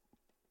all,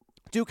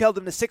 Duke held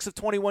them to 6 of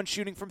 21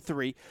 shooting from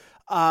 3.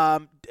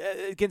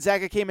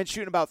 Gonzaga came in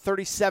shooting about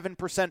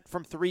 37%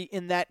 from 3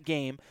 in that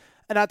game.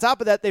 And on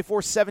top of that, they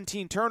forced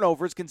 17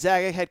 turnovers.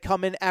 Gonzaga had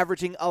come in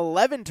averaging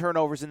 11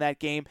 turnovers in that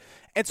game.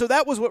 And so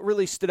that was what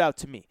really stood out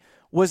to me,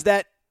 was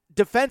that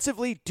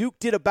defensively, Duke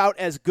did about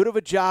as good of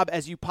a job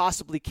as you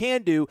possibly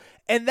can do,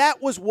 and that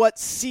was what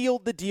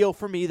sealed the deal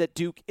for me that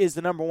Duke is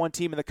the number one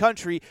team in the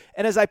country.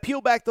 And as I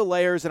peel back the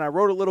layers, and I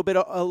wrote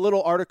a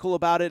little article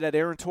about it at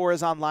Aaron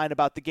Torres Online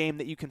about the game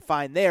that you can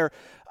find there,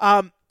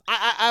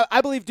 I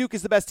believe Duke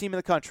is the best team in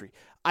the country.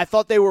 I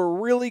thought they were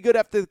really good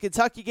after the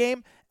Kentucky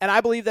game, and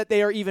I believe that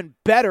they are even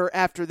better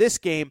after this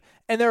game,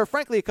 and there are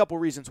frankly a couple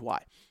reasons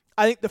why.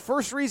 I think the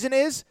first reason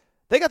is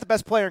they got the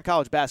best player in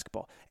college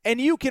basketball. And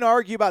you can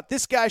argue about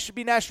this guy should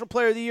be National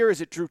Player of the Year.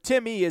 Is it Drew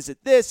Timme? Is it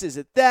this? Is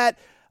it that?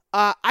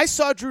 I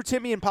saw Drew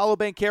Timme and Paolo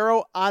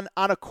Banchero on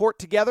a court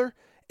together.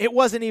 It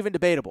wasn't even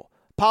debatable.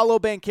 Paolo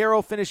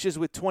Banchero finishes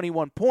with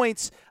 21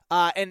 points.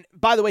 And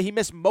by the way, he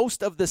missed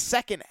most of the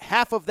second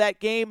half of that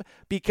game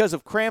because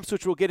of cramps,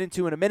 which we'll get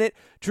into in a minute.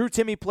 Drew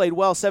Timme played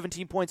well,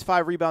 17 points,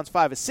 5 rebounds,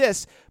 5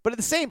 assists. But at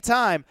the same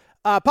time,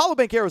 Paolo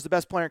Banchero is the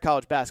best player in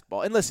college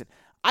basketball. And listen,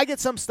 I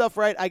get some stuff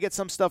right. I get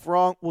some stuff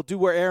wrong. We'll do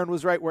where Aaron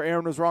was right, where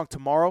Aaron was wrong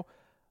tomorrow.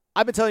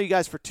 I've been telling you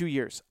guys for 2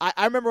 years.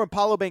 I remember when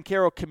Paolo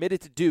Banchero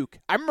committed to Duke.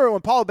 I remember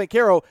when Paolo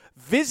Banchero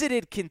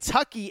visited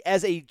Kentucky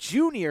as a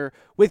junior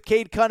with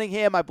Cade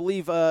Cunningham. I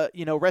believe,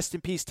 rest in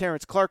peace,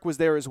 Terrence Clark was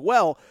there as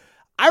well.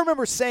 I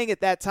remember saying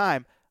at that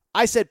time,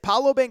 I said,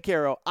 Paolo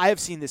Banchero, I have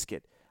seen this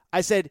kid.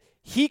 I said,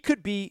 he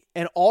could be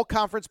an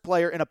all-conference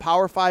player in a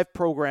Power 5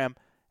 program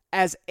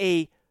as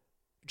a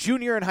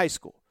junior in high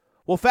school.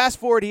 Well, fast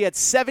forward, he had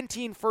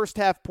 17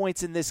 first-half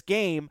points in this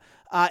game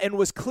and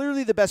was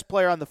clearly the best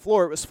player on the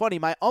floor. It was funny.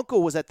 My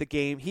uncle was at the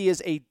game. He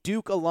is a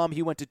Duke alum.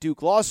 He went to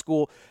Duke Law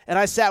School, and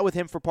I sat with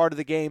him for part of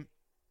the game.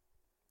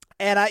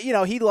 And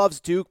he loves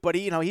Duke, but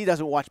he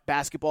doesn't watch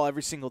basketball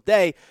every single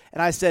day.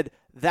 And I said,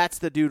 that's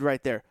the dude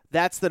right there.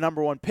 That's the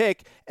number one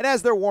pick. And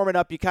as they're warming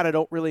up, you kind of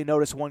don't really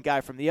notice one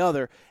guy from the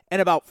other.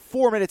 And about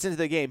 4 minutes into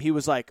the game, he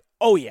was like,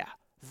 oh, yeah,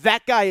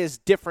 that guy is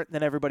different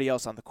than everybody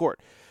else on the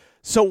court.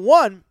 So,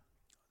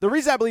 the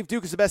reason I believe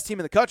Duke is the best team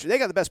in the country, they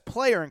got the best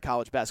player in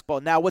college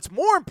basketball. Now, what's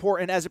more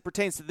important as it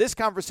pertains to this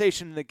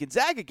conversation in the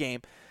Gonzaga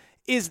game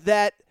is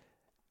that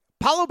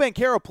Paolo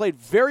Banchero played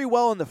very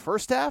well in the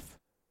first half.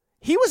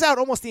 He was out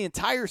almost the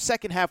entire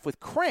second half with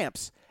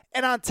cramps.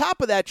 And on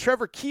top of that,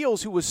 Trevor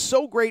Keels, who was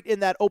so great in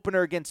that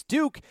opener against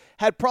Duke,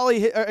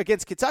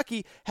 against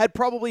Kentucky, had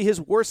probably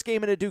his worst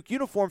game in a Duke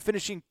uniform,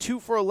 finishing 2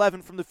 for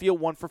 11 from the field,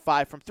 1 for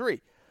 5 from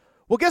 3.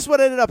 Well, guess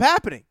what ended up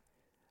happening?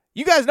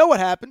 You guys know what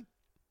happened.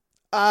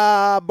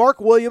 Mark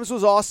Williams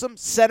was awesome.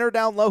 Center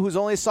down low, who's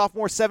only a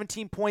sophomore,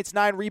 17 points,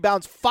 9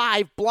 rebounds,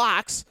 5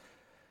 blocks.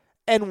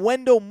 And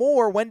Wendell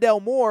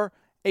Moore,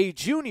 a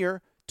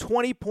junior,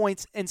 20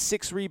 points and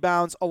 6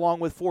 rebounds along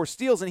with 4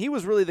 steals. And he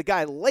was really the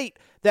guy late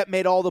that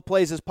made all the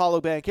plays as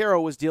Paolo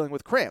Banchero was dealing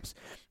with cramps.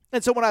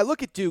 And so when I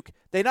look at Duke,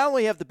 they not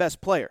only have the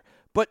best player,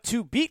 but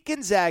to beat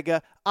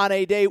Gonzaga on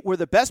a day where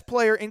the best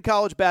player in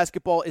college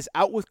basketball is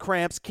out with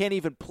cramps, can't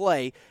even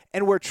play,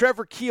 and where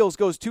Trevor Keels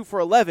goes 2 for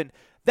 11,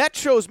 that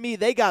shows me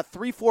they got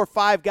 3, 4,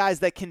 5 guys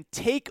that can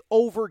take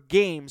over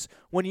games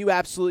when you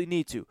absolutely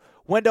need to.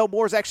 Wendell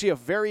Moore is actually a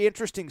very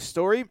interesting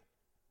story.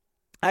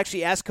 I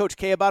actually asked Coach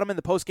K about him in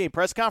the post-game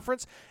press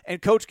conference,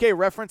 and Coach K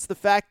referenced the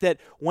fact that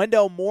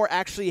Wendell Moore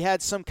actually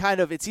had some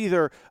kind of, it's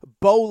either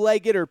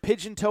bow-legged or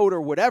pigeon-toed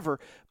or whatever,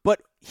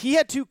 but he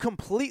had to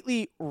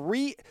completely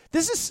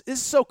This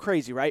is so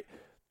crazy, right?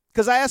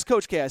 Because I asked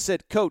Coach K, I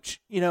said, Coach,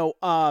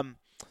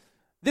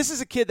 this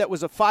is a kid that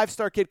was a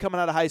 5-star kid coming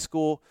out of high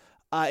school.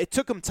 It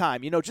took him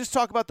time. Just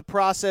talk about the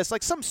process,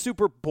 like some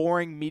super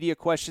boring media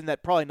question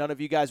that probably none of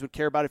you guys would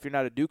care about if you're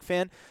not a Duke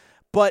fan.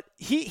 But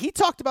he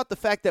talked about the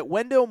fact that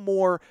Wendell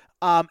Moore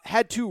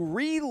had to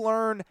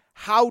relearn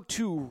how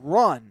to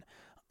run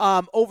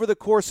over the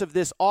course of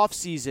this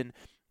offseason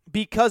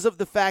because of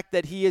the fact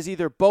that he is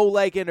either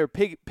bow-legged or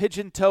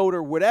pigeon-toed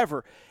or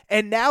whatever.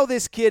 And now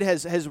this kid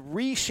has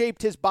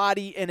reshaped his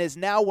body and is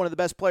now one of the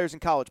best players in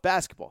college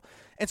basketball.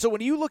 And so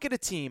when you look at a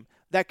team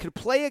that could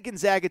play a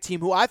Gonzaga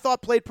team who I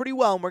thought played pretty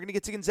well, and we're going to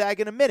get to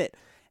Gonzaga in a minute,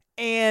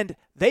 and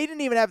they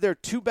didn't even have their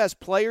 2 best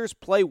players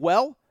play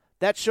well,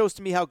 that shows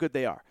to me how good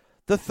they are.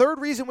 The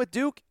third reason with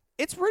Duke,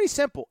 it's pretty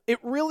simple. It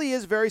really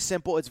is very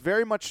simple. It's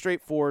very much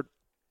straightforward.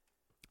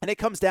 And it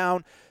comes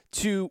down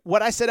to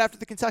what I said after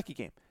the Kentucky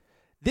game.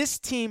 This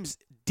team's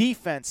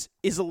defense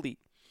is elite.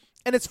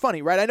 And it's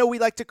funny, right? I know we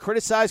like to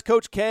criticize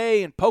Coach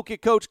K and poke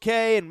at Coach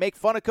K and make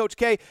fun of Coach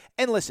K.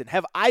 And listen,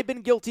 have I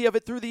been guilty of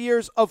it through the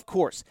years? Of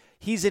course.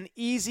 He's an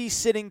easy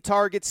sitting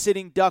target,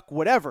 sitting duck,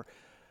 whatever.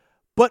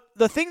 But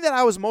the thing that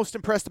I was most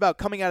impressed about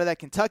coming out of that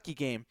Kentucky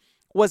game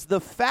was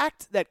the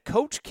fact that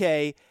Coach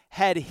K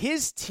had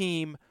his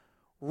team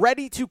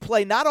ready to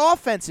play, not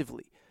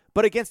offensively,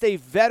 but against a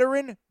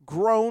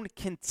veteran-grown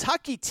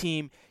Kentucky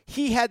team,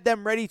 he had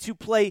them ready to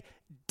play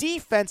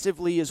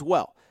defensively as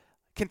well.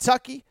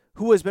 Kentucky,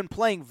 who has been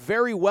playing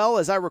very well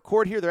as I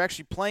record here, they're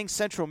actually playing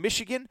Central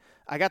Michigan.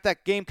 I got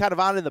that game kind of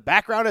on in the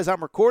background as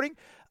I'm recording.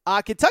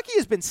 Kentucky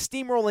has been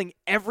steamrolling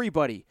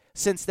everybody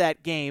since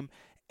that game,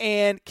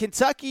 and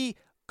Kentucky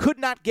could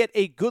not get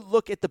a good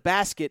look at the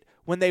basket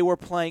when they were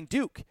playing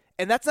Duke.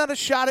 And that's not a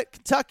shot at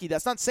Kentucky.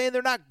 That's not saying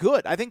they're not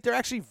good. I think they're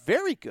actually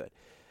very good.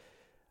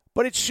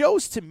 But it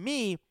shows to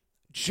me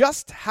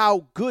just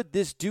how good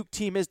this Duke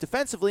team is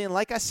defensively. And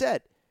like I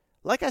said,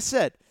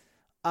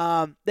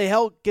 they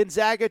held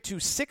Gonzaga to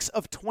 6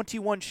 of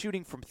 21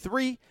 shooting from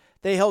 3.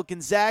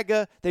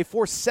 They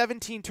forced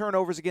 17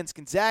 turnovers against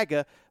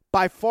Gonzaga,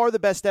 by far the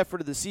best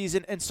effort of the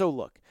season. And so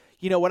look,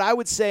 what I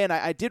would say, and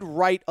I did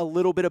write a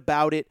little bit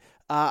about it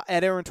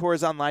at Aaron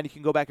Torres Online. You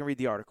can go back and read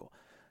the article.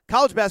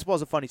 College basketball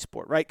is a funny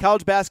sport, right?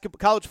 College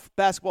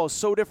basketball is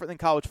so different than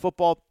college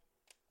football.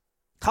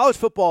 College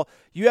football,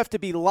 you have to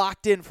be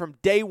locked in from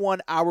day 1,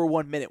 hour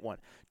 1, minute 1.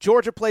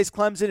 Georgia plays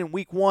Clemson in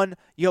week 1.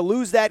 You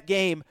lose that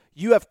game,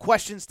 you have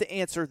questions to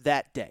answer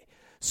that day.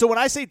 So when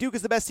I say Duke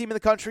is the best team in the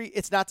country,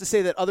 it's not to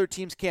say that other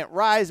teams can't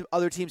rise,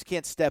 other teams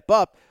can't step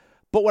up.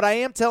 But what I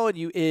am telling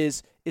you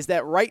is is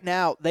that right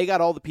now they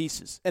got all the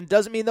pieces. And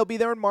doesn't mean they'll be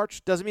there in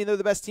March. Doesn't mean they're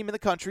the best team in the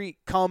country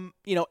come,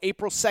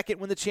 April 2nd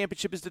when the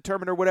championship is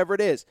determined or whatever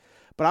it is.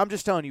 But I'm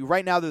just telling you,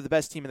 right now they're the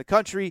best team in the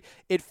country.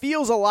 It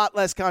feels a lot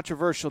less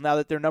controversial now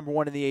that they're number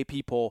one in the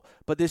AP poll.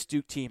 But this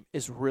Duke team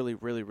is really,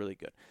 really, really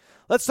good.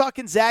 Let's talk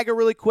Gonzaga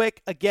really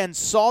quick. Again,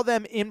 saw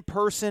them in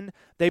person.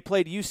 They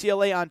played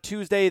UCLA on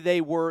Tuesday.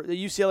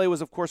 UCLA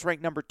was, of course,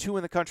 ranked number 2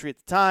 in the country at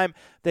the time.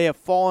 They have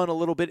fallen a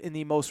little bit in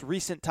the most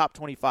recent top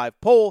 25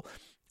 poll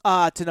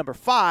to number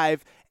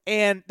 5.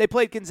 And they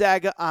played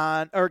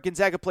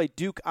Gonzaga played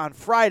Duke on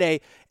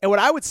Friday. And what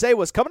I would say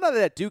was, coming out of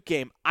that Duke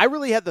game, I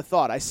really had the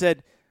thought. I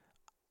said,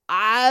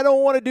 I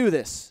don't want to do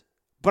this.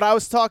 But I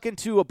was talking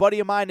to a buddy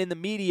of mine in the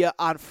media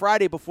on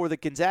Friday before the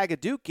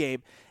Gonzaga-Duke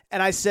game,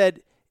 and I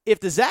said, if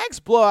the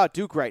Zags blow out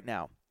Duke right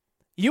now,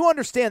 you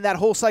understand that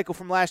whole cycle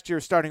from last year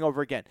is starting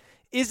over again.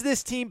 Is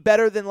this team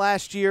better than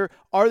last year?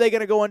 Are they going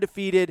to go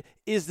undefeated?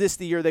 Is this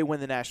the year they win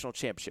the national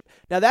championship?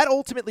 Now, that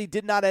ultimately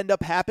did not end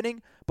up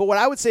happening, but what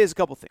I would say is a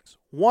couple things.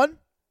 One,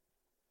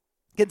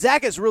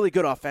 Gonzaga is really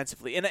good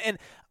offensively, and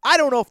I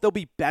don't know if they'll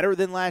be better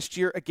than last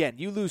year. Again,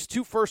 you lose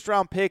 2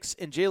 first-round picks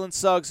in Jalen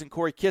Suggs and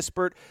Corey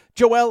Kispert.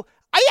 Joel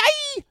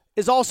Ayayi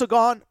is also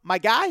gone. My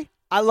guy,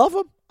 I love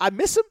him. I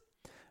miss him.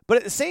 But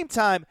at the same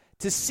time,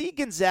 to see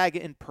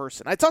Gonzaga in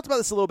person, I talked about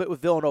this a little bit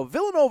with Villanova.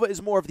 Villanova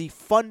is more of the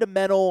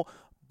fundamental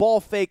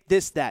ball fake,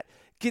 this, that.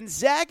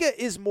 Gonzaga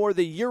is more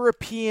the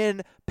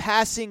European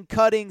passing,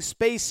 cutting,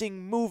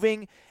 spacing,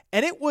 moving,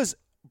 and it was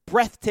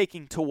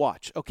breathtaking to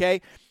watch,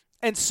 okay?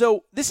 And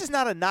so this is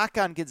not a knock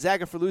on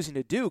Gonzaga for losing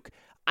to Duke.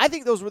 I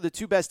think those were the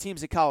 2 best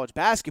teams in college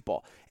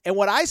basketball. And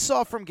what I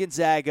saw from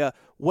Gonzaga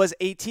was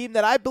a team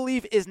that I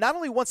believe is not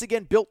only once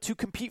again built to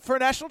compete for a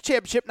national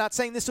championship, not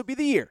saying this will be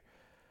the year,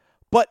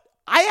 but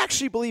I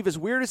actually believe, as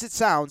weird as it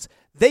sounds,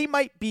 they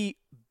might be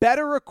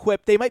better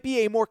equipped. They might be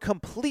a more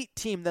complete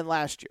team than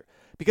last year.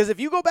 Because if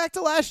you go back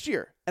to last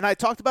year, and I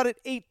talked about it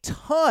a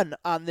ton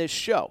on this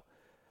show,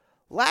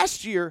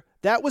 last year,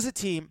 that was a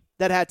team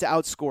that had to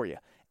outscore you.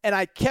 And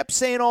I kept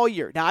saying all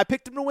year, now I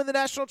picked them to win the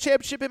national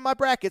championship in my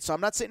bracket, so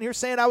I'm not sitting here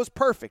saying I was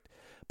perfect.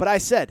 But I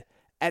said,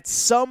 at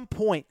some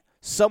point,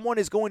 someone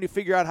is going to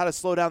figure out how to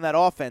slow down that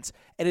offense,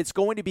 and it's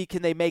going to be,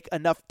 can they make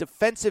enough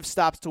defensive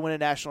stops to win a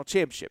national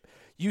championship?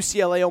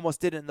 UCLA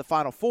almost did it in the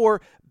Final Four.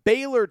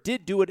 Baylor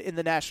did do it in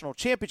the national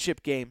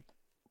championship game.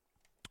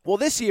 Well,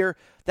 this year,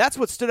 that's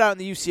what stood out in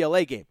the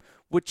UCLA game.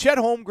 With Chet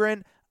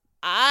Holmgren,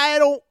 I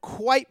don't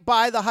quite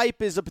buy the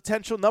hype as a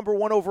potential number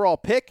 1 overall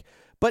pick,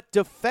 but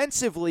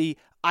defensively,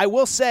 I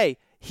will say,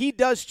 he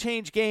does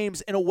change games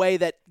in a way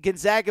that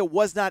Gonzaga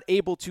was not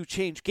able to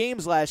change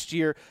games last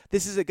year.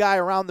 This is a guy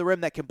around the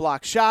rim that can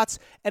block shots,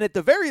 and at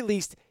the very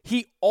least,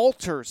 he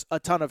alters a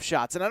ton of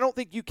shots. And I don't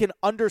think you can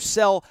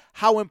undersell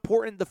how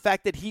important the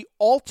fact that he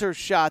alters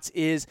shots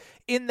is.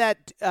 In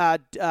that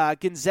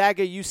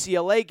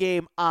Gonzaga-UCLA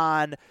game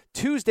on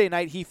Tuesday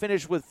night, he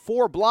finished with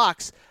 4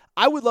 blocks.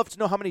 I would love to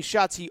know how many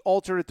shots he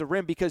altered at the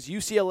rim because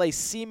UCLA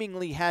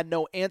seemingly had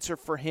no answer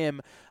for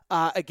him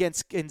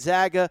against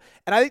Gonzaga.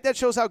 And I think that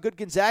shows how good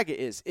Gonzaga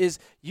is. Is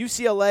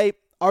UCLA,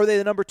 are they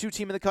the number 2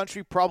 team in the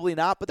country? Probably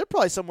not, but they're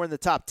probably somewhere in the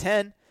top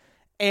 10.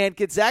 And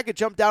Gonzaga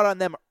jumped out on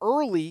them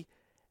early,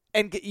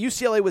 and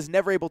UCLA was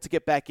never able to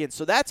get back in.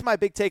 So that's my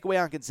big takeaway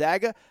on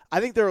Gonzaga.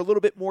 I think they're a little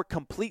bit more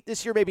complete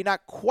this year, maybe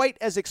not quite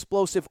as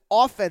explosive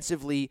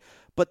offensively,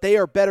 but they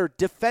are better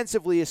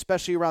defensively,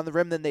 especially around the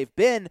rim, than they've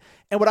been.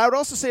 And what I would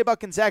also say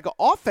about Gonzaga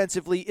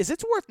offensively is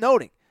it's worth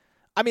noting.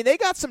 I mean, they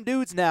got some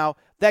dudes now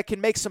that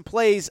can make some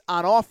plays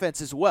on offense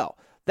as well.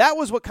 That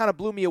was what kind of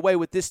blew me away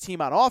with this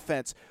team on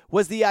offense,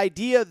 was the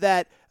idea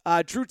that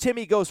Drew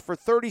Timme goes for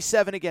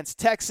 37 against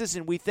Texas,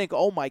 and we think,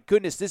 oh my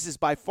goodness, this is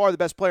by far the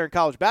best player in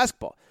college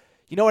basketball.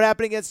 You know what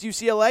happened against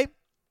UCLA?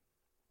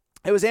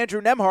 It was Andrew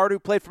Nembhard, who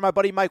played for my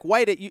buddy Mike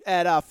White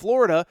at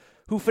Florida,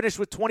 who finished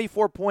with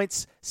 24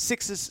 points,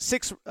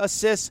 6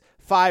 assists,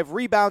 5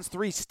 rebounds,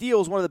 3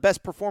 steals, one of the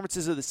best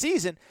performances of the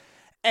season.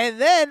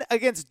 And then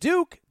against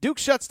Duke, Duke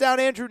shuts down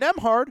Andrew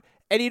Nembhard,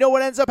 and you know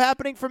what ends up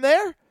happening from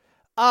there?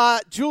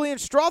 Julian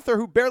Strother,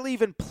 who barely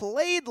even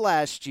played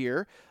last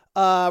year,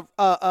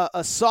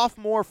 a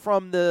sophomore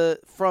from the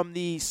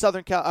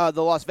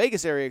Las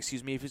Vegas area,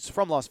 excuse me, if it's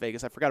from Las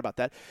Vegas, I forgot about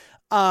that.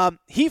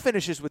 He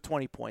finishes with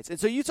 20 points. And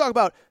so you talk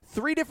about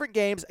 3 different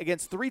games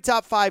against 3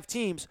 top 5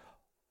 teams,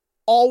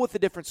 all with a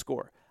different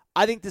score.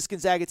 I think this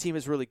Gonzaga team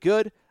is really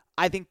good.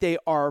 I think they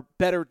are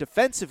better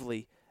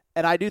defensively,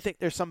 and I do think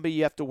there's somebody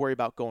you have to worry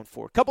about going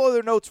forward. A couple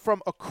other notes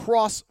from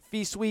across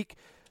Feast Week.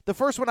 The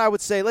first one I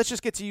would say, let's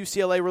just get to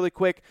UCLA really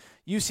quick.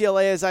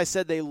 UCLA, as I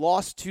said, they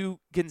lost to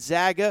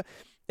Gonzaga.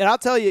 And I'll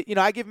tell you,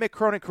 I give Mick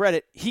Cronin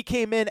credit. He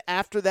came in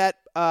after that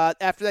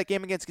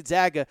game against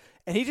Gonzaga,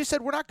 and he just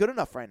said, we're not good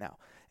enough right now.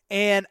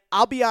 And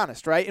I'll be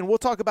honest, right? And we'll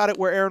talk about it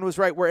where Aaron was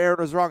right, where Aaron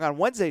was wrong on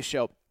Wednesday's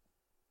show.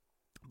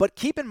 But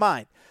keep in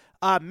mind,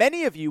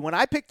 many of you, when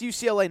I picked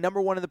UCLA number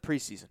 1 in the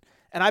preseason,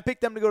 and I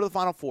picked them to go to the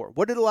Final Four,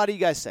 what did a lot of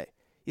you guys say?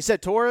 You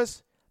said,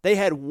 Torres, they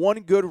had one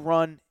good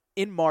run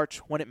in March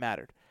when it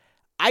mattered.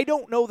 I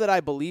don't know that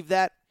I believe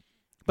that.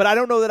 But I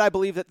don't know that I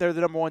believe that they're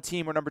the number 1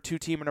 team or number 2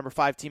 team or number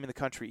 5 team in the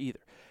country either.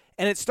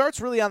 And it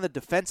starts really on the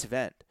defensive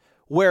end,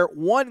 where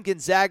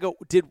Gonzaga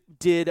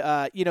did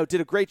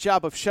a great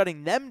job of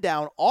shutting them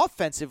down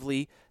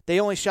offensively. They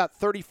only shot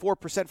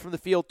 34% from the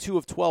field, 2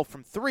 of 12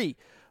 from 3.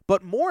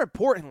 But more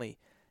importantly,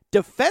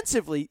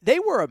 defensively, they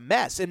were a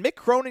mess. And Mick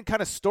Cronin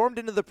kind of stormed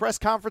into the press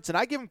conference, and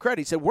I give him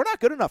credit. He said, we're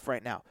not good enough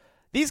right now.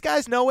 These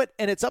guys know it,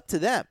 and it's up to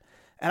them.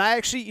 And I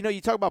actually,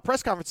 you talk about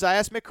press conferences, I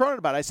asked Mick Cronin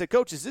about it. I said,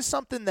 Coach, is this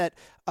something that,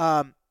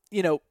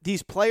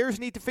 these players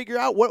need to figure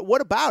out?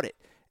 What about it?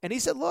 And he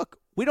said, look,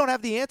 we don't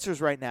have the answers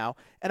right now.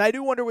 And I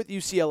do wonder with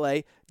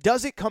UCLA,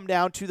 does it come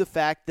down to the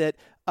fact that,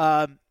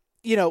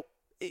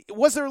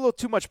 was there a little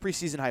too much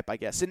preseason hype, I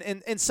guess?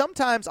 And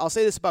sometimes, I'll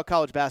say this about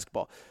college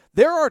basketball,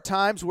 there are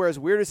times where, as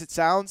weird as it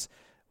sounds,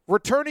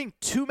 returning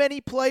too many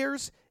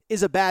players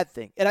is a bad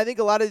thing. And I think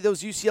a lot of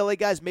those UCLA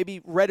guys maybe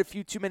read a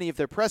few too many of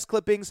their press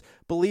clippings,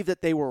 believed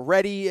that they were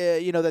ready,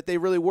 that they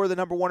really were the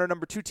number 1 or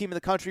number 2 team in the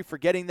country,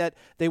 forgetting that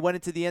they went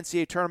into the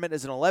NCAA tournament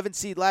as an 11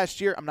 seed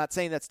last year. I'm not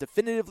saying that's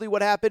definitively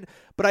what happened,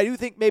 but I do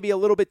think maybe a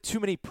little bit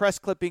too many press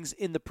clippings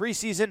in the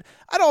preseason.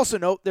 I'd also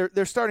note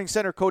their starting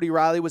center, Cody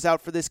Riley, was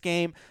out for this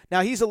game.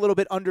 Now, he's a little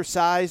bit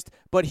undersized,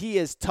 but he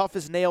is tough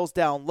as nails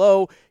down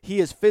low. He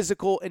is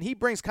physical, and he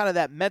brings kind of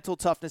that mental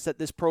toughness that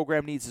this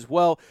program needs as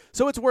well.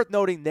 So it's worth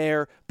noting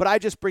there. But I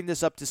just bring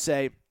this up to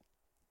say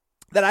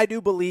that I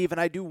do believe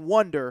and I do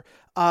wonder,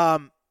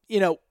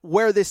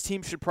 where this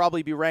team should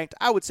probably be ranked.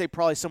 I would say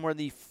probably somewhere in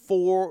the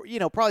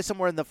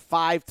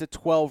 5 to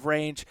 12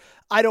 range.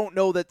 I don't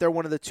know that they're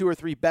one of the 2 or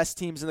 3 best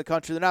teams in the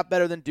country. They're not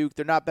better than Duke.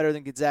 They're not better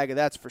than Gonzaga,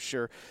 that's for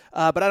sure.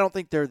 But I don't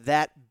think they're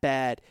that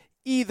bad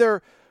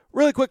either.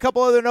 Really quick,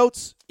 couple other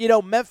notes.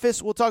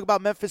 Memphis, we'll talk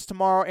about Memphis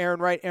tomorrow. Aaron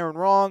right, Aaron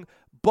wrong.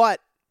 But,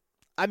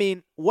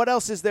 what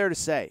else is there to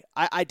say?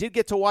 I did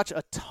get to watch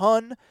a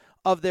ton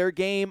of their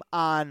game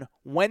on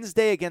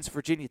Wednesday against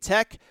Virginia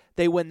Tech.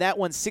 They win that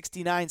one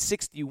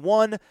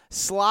 69-61.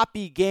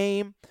 Sloppy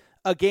game,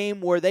 a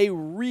game where they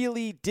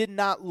really did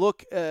not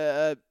look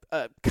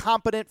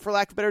competent, for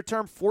lack of a better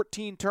term.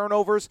 14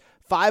 turnovers,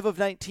 5 of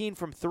 19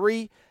 from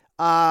 3.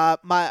 One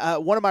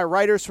of my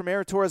writers from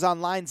Aaron Torres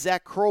Online,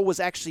 Zach Kroll,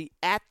 was actually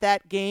at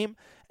that game,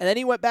 and then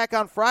he went back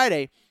on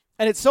Friday.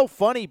 And it's so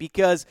funny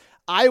because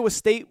Iowa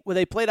State, when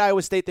they played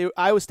Iowa State,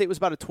 Iowa State was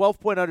about a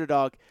 12-point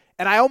underdog,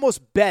 and I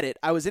almost bet it.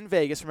 I was in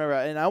Vegas, remember,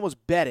 and I almost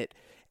bet it.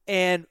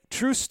 And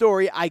true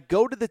story, I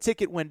go to the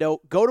ticket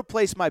window, go to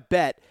place my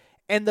bet,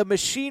 and the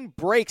machine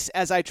breaks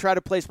as I try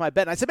to place my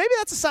bet. And I said, maybe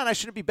that's a sign I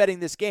shouldn't be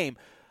betting this game.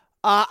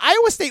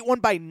 Iowa State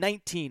won by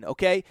 19,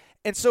 okay?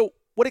 And so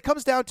what it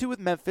comes down to with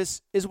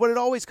Memphis is what it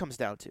always comes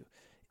down to,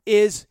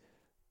 is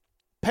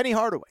Penny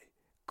Hardaway.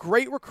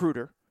 Great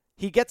recruiter.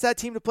 He gets that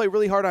team to play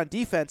really hard on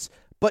defense,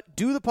 but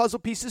do the puzzle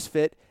pieces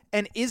fit?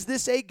 And is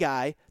this a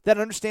guy that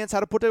understands how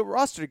to put a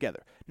roster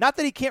together? Not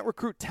that he can't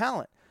recruit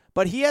talent,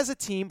 but he has a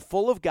team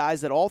full of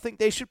guys that all think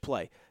they should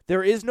play.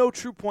 There is no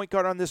true point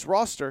guard on this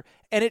roster,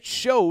 and it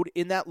showed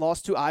in that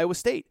loss to Iowa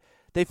State.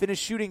 They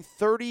finished shooting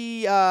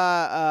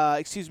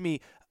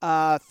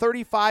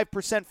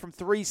 35% from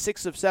 3,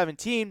 6 of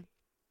 17.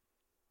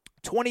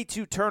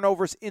 22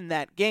 turnovers in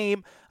that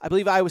game. I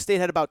believe Iowa State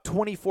had about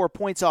 24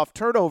 points off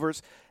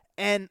turnovers.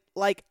 And,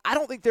 I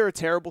don't think they're a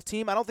terrible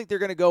team. I don't think they're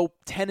going to go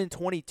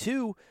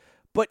 10-22.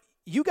 But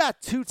you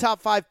got 2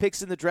 top 5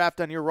 picks in the draft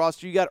on your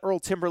roster. You got Earl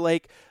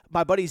Timberlake,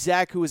 my buddy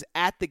Zach, who was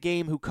at the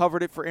game, who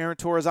covered it for Aaron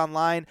Torres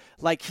Online.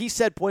 He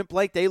said point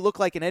blank, they look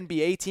like an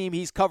NBA team.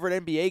 He's covered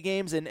NBA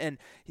games, and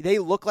they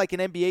look like an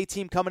NBA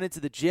team coming into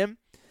the gym.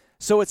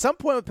 So at some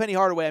point with Penny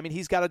Hardaway,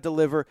 he's got to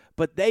deliver,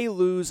 but they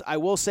lose. I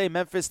will say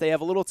Memphis, they have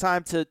a little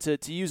time to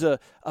use a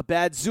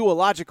bad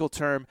zoological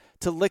term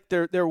to lick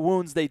their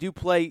wounds. They do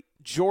play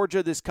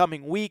Georgia this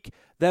coming week,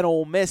 then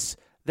Ole Miss.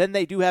 Then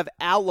they do have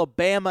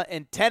Alabama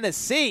and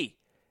Tennessee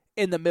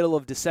in the middle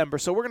of December.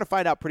 So we're going to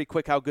find out pretty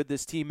quick how good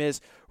this team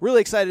is.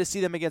 Really excited to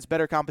see them against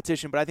better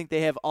competition, but I think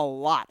they have a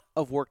lot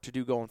of work to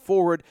do going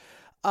forward.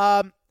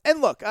 And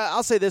look,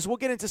 I'll say this. We'll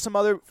get into some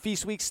other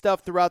Feast Week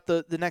stuff throughout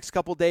the next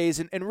couple days.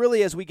 And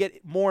really, as we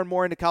get more and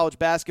more into college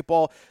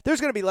basketball,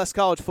 there's going to be less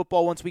college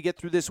football once we get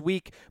through this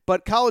week.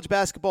 But college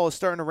basketball is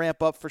starting to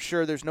ramp up for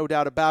sure. There's no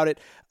doubt about it.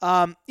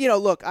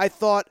 Look, I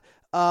thought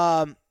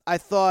that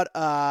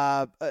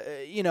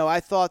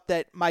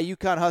my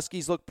UConn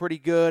Huskies looked pretty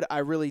good. I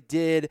really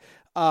did.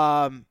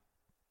 I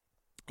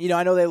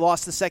know they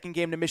lost the second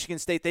game to Michigan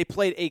State. They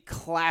played a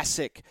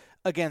classic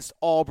against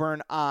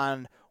Auburn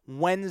on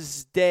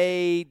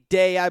Wednesday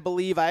day, I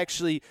believe. I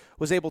actually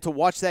was able to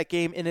watch that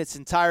game in its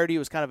entirety. It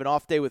was kind of an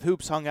off day with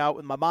hoops, hung out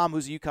with my mom,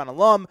 who's a UConn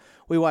alum.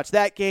 We watched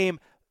that game.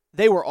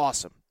 They were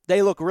awesome.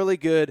 They look really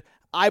good.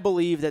 I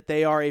believe that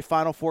they are a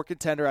Final Four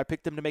contender. I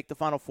picked them to make the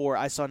Final Four.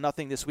 I saw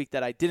nothing this week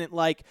that I didn't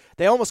like.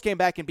 They almost came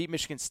back and beat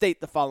Michigan State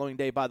the following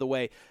day, by the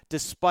way,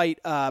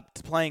 despite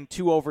playing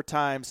 2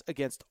 overtimes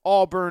against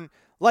Auburn.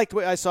 Liked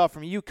what I saw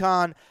from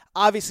UConn.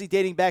 Obviously,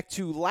 dating back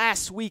to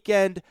last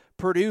weekend,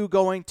 Purdue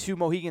going to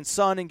Mohegan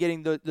Sun and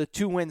getting the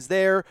 2 wins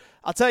there.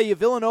 I'll tell you,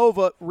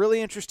 Villanova,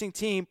 really interesting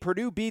team.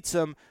 Purdue beats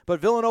them, but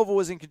Villanova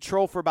was in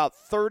control for about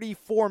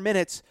 34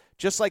 minutes,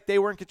 just like they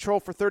were in control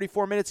for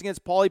 34 minutes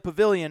against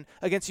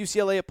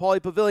UCLA at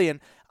Pauley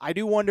Pavilion. I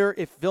do wonder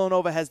if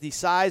Villanova has the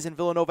size and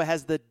Villanova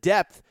has the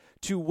depth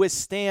to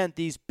withstand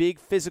these big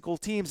physical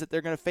teams that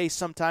they're going to face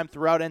sometime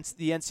throughout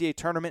the NCAA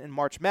tournament and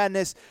March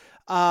Madness.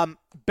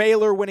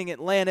 Baylor winning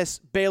Atlantis.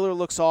 Baylor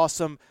looks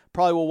awesome.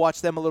 Probably will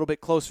watch them a little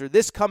bit closer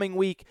this coming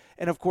week.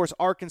 And, of course,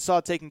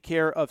 Arkansas taking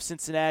care of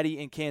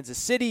Cincinnati and Kansas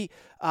City.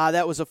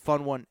 That was a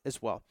fun one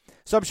as well.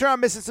 So I'm sure I'm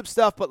missing some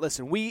stuff, but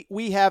listen,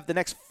 we have the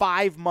next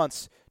 5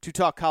 months to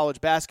talk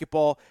college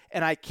basketball,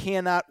 and I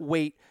cannot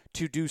wait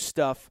to do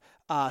stuff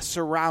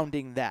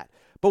surrounding that.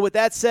 But with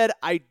that said,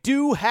 I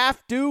do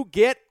have to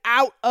get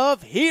out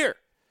of here.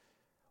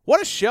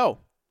 What a show.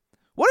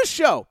 What a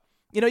show.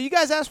 You know, you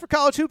guys asked for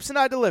college hoops, and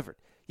I delivered.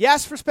 You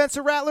asked for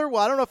Spencer Rattler?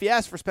 Well, I don't know if you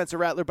asked for Spencer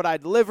Rattler, but I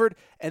delivered,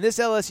 and this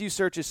LSU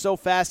search is so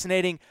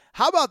fascinating.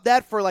 How about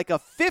that for like a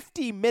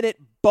 50-minute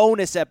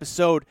bonus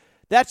episode?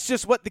 That's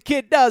just what the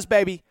kid does,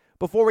 baby.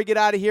 Before we get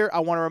out of here, I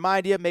want to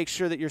remind you, make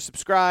sure that you're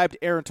subscribed,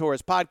 Aaron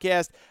Torres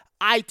Podcast,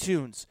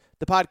 iTunes,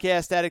 the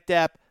Podcast Addict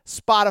app,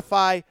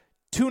 Spotify,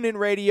 TuneIn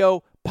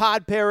Radio,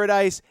 Pod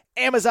Paradise,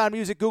 Amazon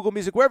Music, Google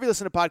Music, wherever you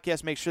listen to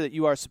podcasts, make sure that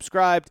you are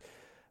subscribed.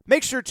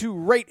 Make sure to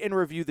rate and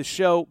review the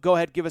show. Go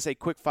ahead, give us a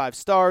quick 5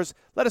 stars.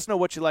 Let us know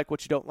what you like,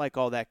 what you don't like,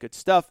 all that good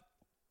stuff.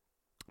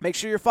 Make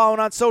sure you're following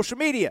on social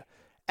media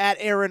at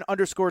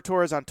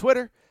Aaron_Torres on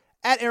Twitter,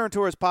 at Aaron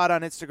Torres Pod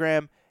on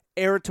Instagram,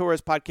 Aaron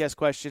Torres Podcast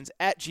Questions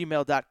at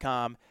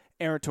gmail.com,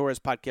 Aaron Torres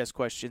Podcast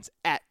Questions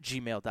at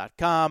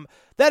gmail.com.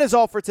 That is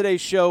all for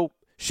today's show.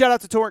 Shout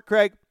out to Torrent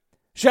Craig.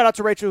 Shout out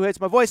to Rachel who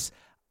hates my voice.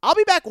 I'll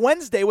be back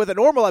Wednesday with a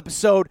normal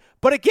episode.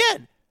 But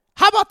again,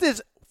 how about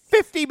this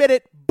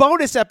 50-minute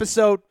bonus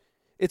episode?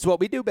 It's what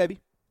we do, baby.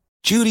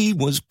 Judy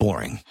was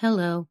boring.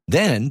 Hello.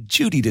 Then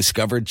Judy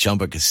discovered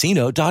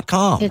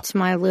ChumbaCasino.com. It's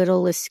my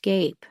little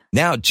escape.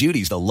 Now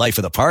Judy's the life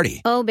of the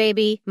party. Oh,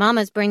 baby,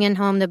 mama's bringing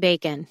home the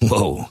bacon.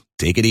 Whoa,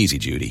 take it easy,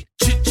 Judy.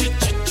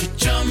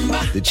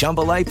 The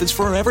Chumba life is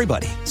for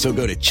everybody. So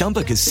go to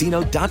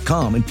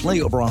ChumbaCasino.com and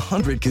play over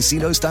 100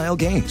 casino-style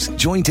games.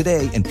 Join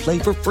today and play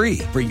for free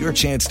for your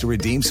chance to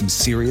redeem some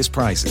serious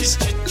prizes.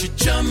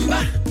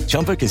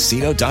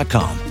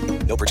 ChumbaCasino.com.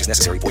 No purchase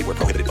necessary. Void where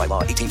prohibited by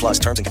law. 18+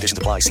 terms and conditions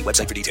apply. See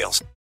website for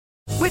details.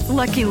 With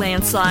Lucky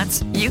Land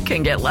Slots, you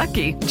can get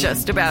lucky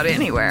just about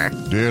anywhere.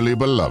 Dearly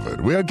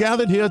beloved, we are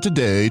gathered here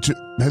today to...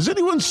 Has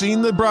anyone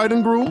seen the bride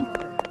and groom?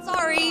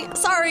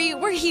 Sorry,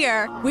 we're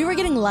here. We were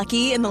getting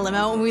lucky in the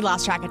limo and we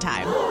lost track of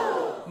time.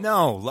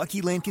 No,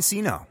 Lucky Land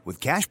Casino, with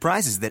cash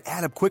prizes that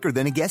add up quicker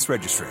than a guest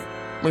registry.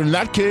 In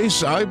that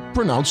case, I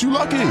pronounce you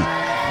lucky.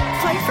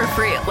 Play for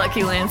free at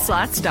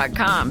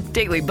LuckyLandSlots.com.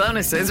 Daily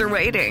bonuses are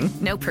waiting.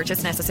 No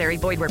purchase necessary.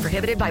 Void where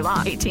prohibited by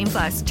law.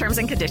 18+. Terms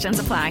and conditions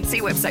apply.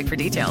 See website for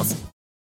details.